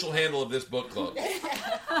the official handle of this book club.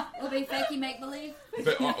 Will be Fakey Make Believe. We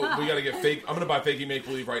got to get fake. I'm going to buy Fakey Make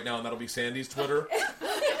Believe right now, and that'll be Sandy's Twitter.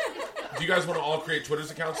 Do you guys want to all create Twitter's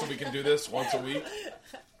accounts so we can do this once a week?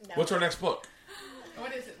 No. What's our next book?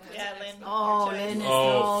 What is it, Lynn? Yeah, Lynn. Oh, Lynn is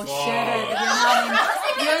shit.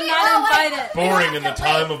 You're not invited. Boring in the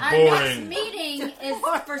time of boring. Our next meeting is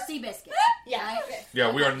for Seabiscuit. Yeah.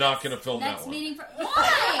 Yeah, we are not going to film that one. Next meeting for...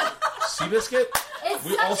 Why? Seabiscuit?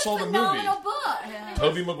 We all saw the movie. Book. Yeah.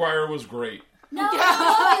 Tobey Maguire was great. No, the book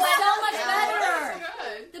is so much better.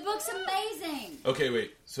 The book's amazing. Okay,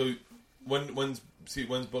 wait. So when's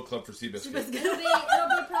book club for Seabiscuit? It'll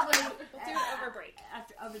be probably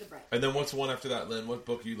over the break. And then what's the one after that, Lynn? What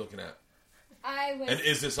book are you looking at? And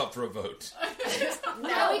is this up for a vote?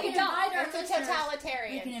 No, we can invite our listeners.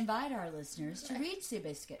 Totalitarian. We can invite our listeners to read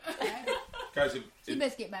Seabiscuit. Right? Guys,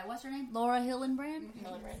 Seabiscuit by what's her name? Laura Hillenbrand.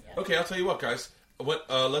 Yeah. Okay, I'll tell you what, guys.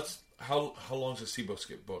 How long's a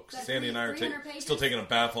Seabiscuit book? Sandy and I are still taking a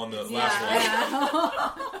bath on the last one.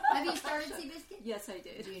 Have you started Seabiscuit? Yes, I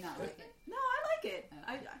did. Do you not like it? No, I like it.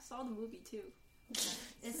 I saw the movie too.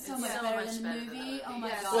 It's so much better than the movie. Oh my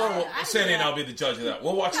god! Well, Sandy and I'll be the judge of that.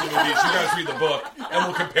 We'll watch the movies. You guys read the book, and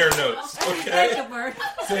we'll compare notes. Okay?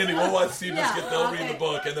 Sandy, we'll watch Seabiscuit. They'll read the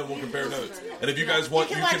book, and then we'll compare notes. And if you guys want,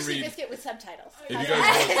 you can read Seabiscuit with subtitles. If you guys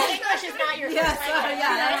want, English is not your first language.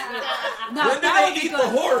 When did they eat the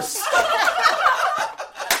horse?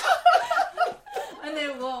 And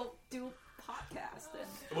then we'll do podcast.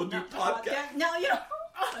 We'll do podcast. No, you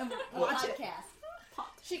don't. Watch it.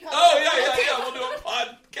 We'll do a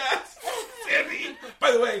podcast. Sandy.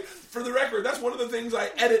 By the way, for the record, that's one of the things I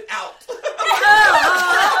edit out.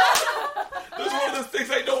 That's one of the things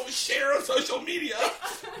I don't share on social media.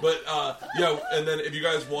 But and then if you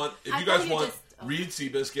guys want, read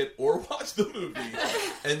Seabiscuit or watch the movie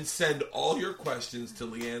and send all your questions to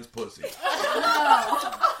Leanne's pussy.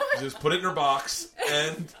 Just put it in her box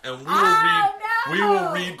and we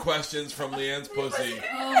will read questions from Leanne's pussy.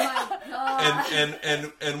 Oh my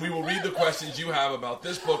god. And we will read the questions you have about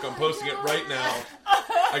this book. I'm posting it right now.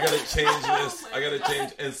 I gotta change this.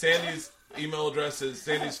 And Sandy's email address is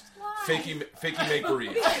Sandy's fakey make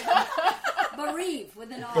bereave. Bereave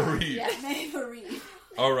with an R. Bereave. Yeah, bereave.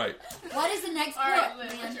 All right. What is the next book?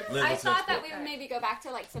 Lynn, I thought that we would maybe go back to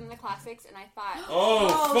some of the classics, and I thought,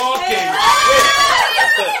 fucking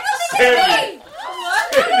Sandy.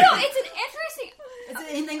 No, it's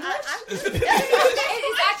in English?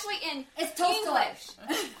 It's actually in It's English.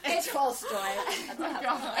 It's Tolstoy.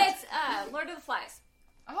 It's Lord of the Flies.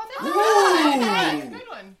 Oh, that's a good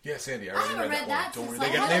one. Yeah, Sandy, I haven't already read read that that one. Don't worry.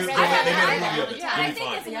 since They I made was a movie of it. Yeah, You'll I be think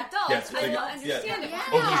fine. as an adult, Yes, I will understand it.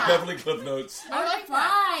 Oh, there's definitely clip notes. Lord of the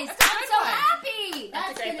Flies. I'm so happy.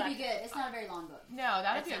 That's great going to be book. good. It's not a very long book. No,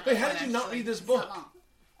 that would be a Wait, good how one, did you not actually. read this It's book? not long.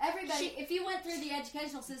 Everybody, if you went through the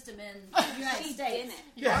educational system in the United States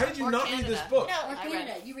Yeah, how did you Or not read this Canada. book? or I read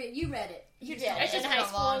Canada, it. you read it. You did. It's just in been high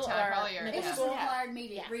a long school time, or probably your It middle was a school. required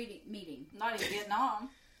meeting. Yeah. Meeting. Not in Vietnam.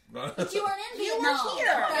 But you weren't in You Vietnam. were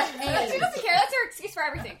here. She doesn't care. That's her excuse for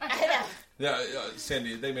everything. I know. Yeah,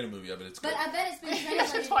 Sandy, they made a movie of it. It's good. But I bet it's been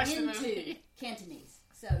Just watch the translated into movie. Cantonese.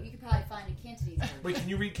 So you could probably find a Cantonese version. Wait, can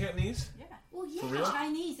you read Cantonese? Yeah. Well, yeah. For real?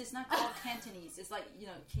 Chinese. It's not called Cantonese. It's like,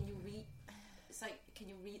 can you read? It's like, can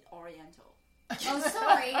you read Oriental? Oh,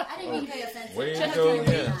 sorry. I didn't mean to be offensive. Way to Just go, really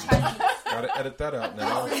yeah. nice. Gotta edit that out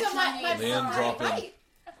now. So my Leanne dropping, I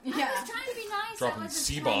was trying to be nice. dropping I wasn't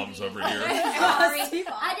C-bombs trying to be- over here. Sorry. I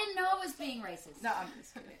didn't know I was being racist. No, I'm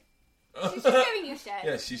just kidding. She's just giving you shit.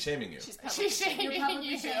 Yeah, she's shaming you. She's shaming You're publicly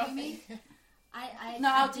you. shaming me? I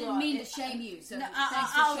I'll do didn't it. mean to shame you. So No,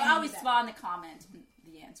 thanks for I'll shaming me back. respond to comment.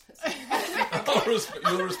 The answer.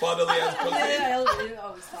 You'll respond to Leanne's pussy.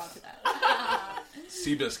 I'll respond to that.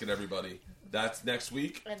 Seabiscuit, everybody. That's next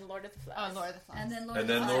week. And Lord of the Flies. Oh, Lord of the Flies. And then Lord, And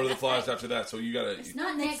then Lord of the Flies after that. So you gotta... It's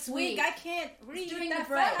not next week. I can't read during that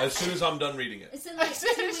the break. fast. As soon as I'm done reading it. It's in like 2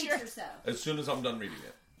 weeks or so. As soon as I'm done reading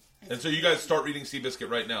it. And so you guys start reading Seabiscuit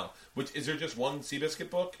right now. Which is there just one Seabiscuit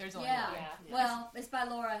book? There's only Yeah. one. Well, it's by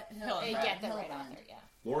Laura Hill. Hillenbrand. Get the right author, yeah.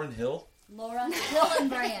 Lauren Hill? Laura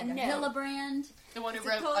Hillenbrand. No. Hillenbrand. The one who It's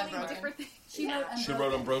wrote totally Unbroken. different thing. She wrote Unbroken. She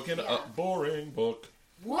wrote Unbroken? Yeah. A boring book.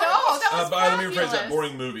 What? No, that was Let me rephrase that. fabulous.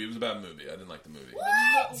 Boring movie. It was a bad movie. I didn't like the movie. What?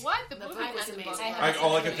 The movie book was was amazing. amazing.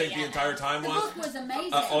 All I could think the entire time The was... book was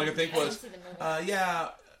amazing. all I could think I didn't was... see the movie. yeah,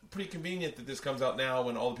 pretty convenient that this comes out now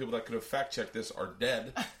when all the people that could have fact-checked this are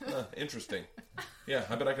dead. Interesting. Yeah,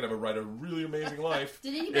 I bet I could write a really amazing life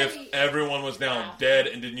Did if anybody... everyone was now dead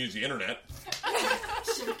and didn't use the internet.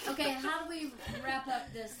 Okay, how do we wrap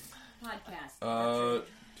up this podcast?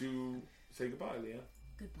 Say goodbye, Leanne.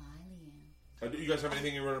 Goodbye, Leanne. You guys have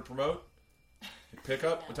anything you want to promote? Pick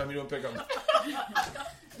up? What time are you doing pick up?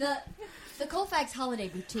 The Colfax Holiday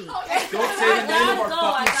Boutique. Don't say the name of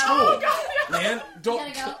our fucking school. Leanne, don't.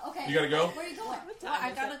 You gotta go? Okay. You gotta go? Where are you going?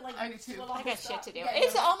 I gotta like. I do too. I got shit to do. Yeah,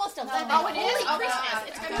 It's no. almost 11. Oh, it is? Holy Oh, Christmas. God.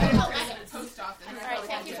 It's I'm going to be gonna go 11. to the post office. All right,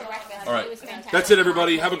 thank you for breakfast. All right. It was fantastic. That's it,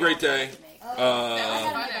 everybody. Have a great day. I Uh,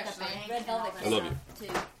 gotta get the Red Velvet I love stuff,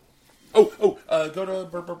 too. go to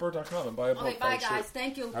burtburtbur.com and buy a book. Okay, bye guys.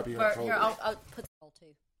 Thank you. Happy for October. here. I'll put.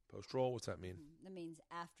 Post roll? What's that mean? That means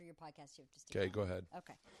after your podcast, you have to stick Okay, around. go ahead.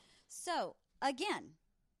 Okay. So, again,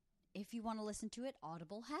 if you want to listen to it,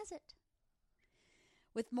 Audible has it.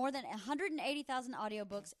 With more than 180,000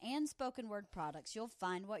 audiobooks and spoken word products, you'll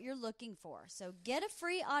find what you're looking for. So get a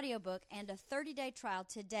free audiobook and a 30-day trial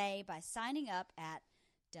today by signing up at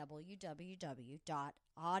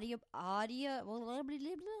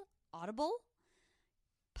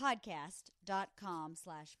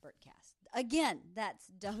audiblepodcast.com/Bertcast. Again, that's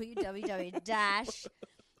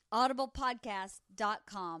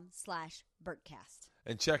www.audiblepodcast.com/Bertcast.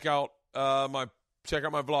 And check out my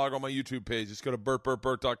vlog on my YouTube page. Just go to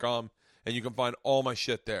burtburtburt.com and you can find all my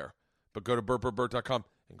shit there. But go to burtburtburt.com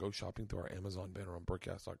and go shopping through our Amazon banner on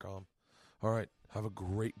burtcast.com. All right. Have a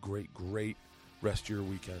great, great, great rest of your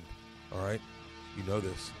weekend. All right. You know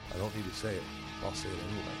this. I don't need to say it. I'll say it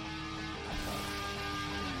anyway.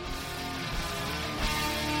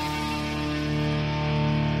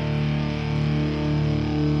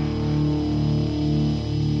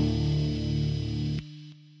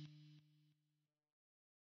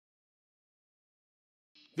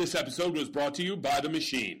 This episode was brought to you by The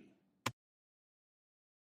Machine.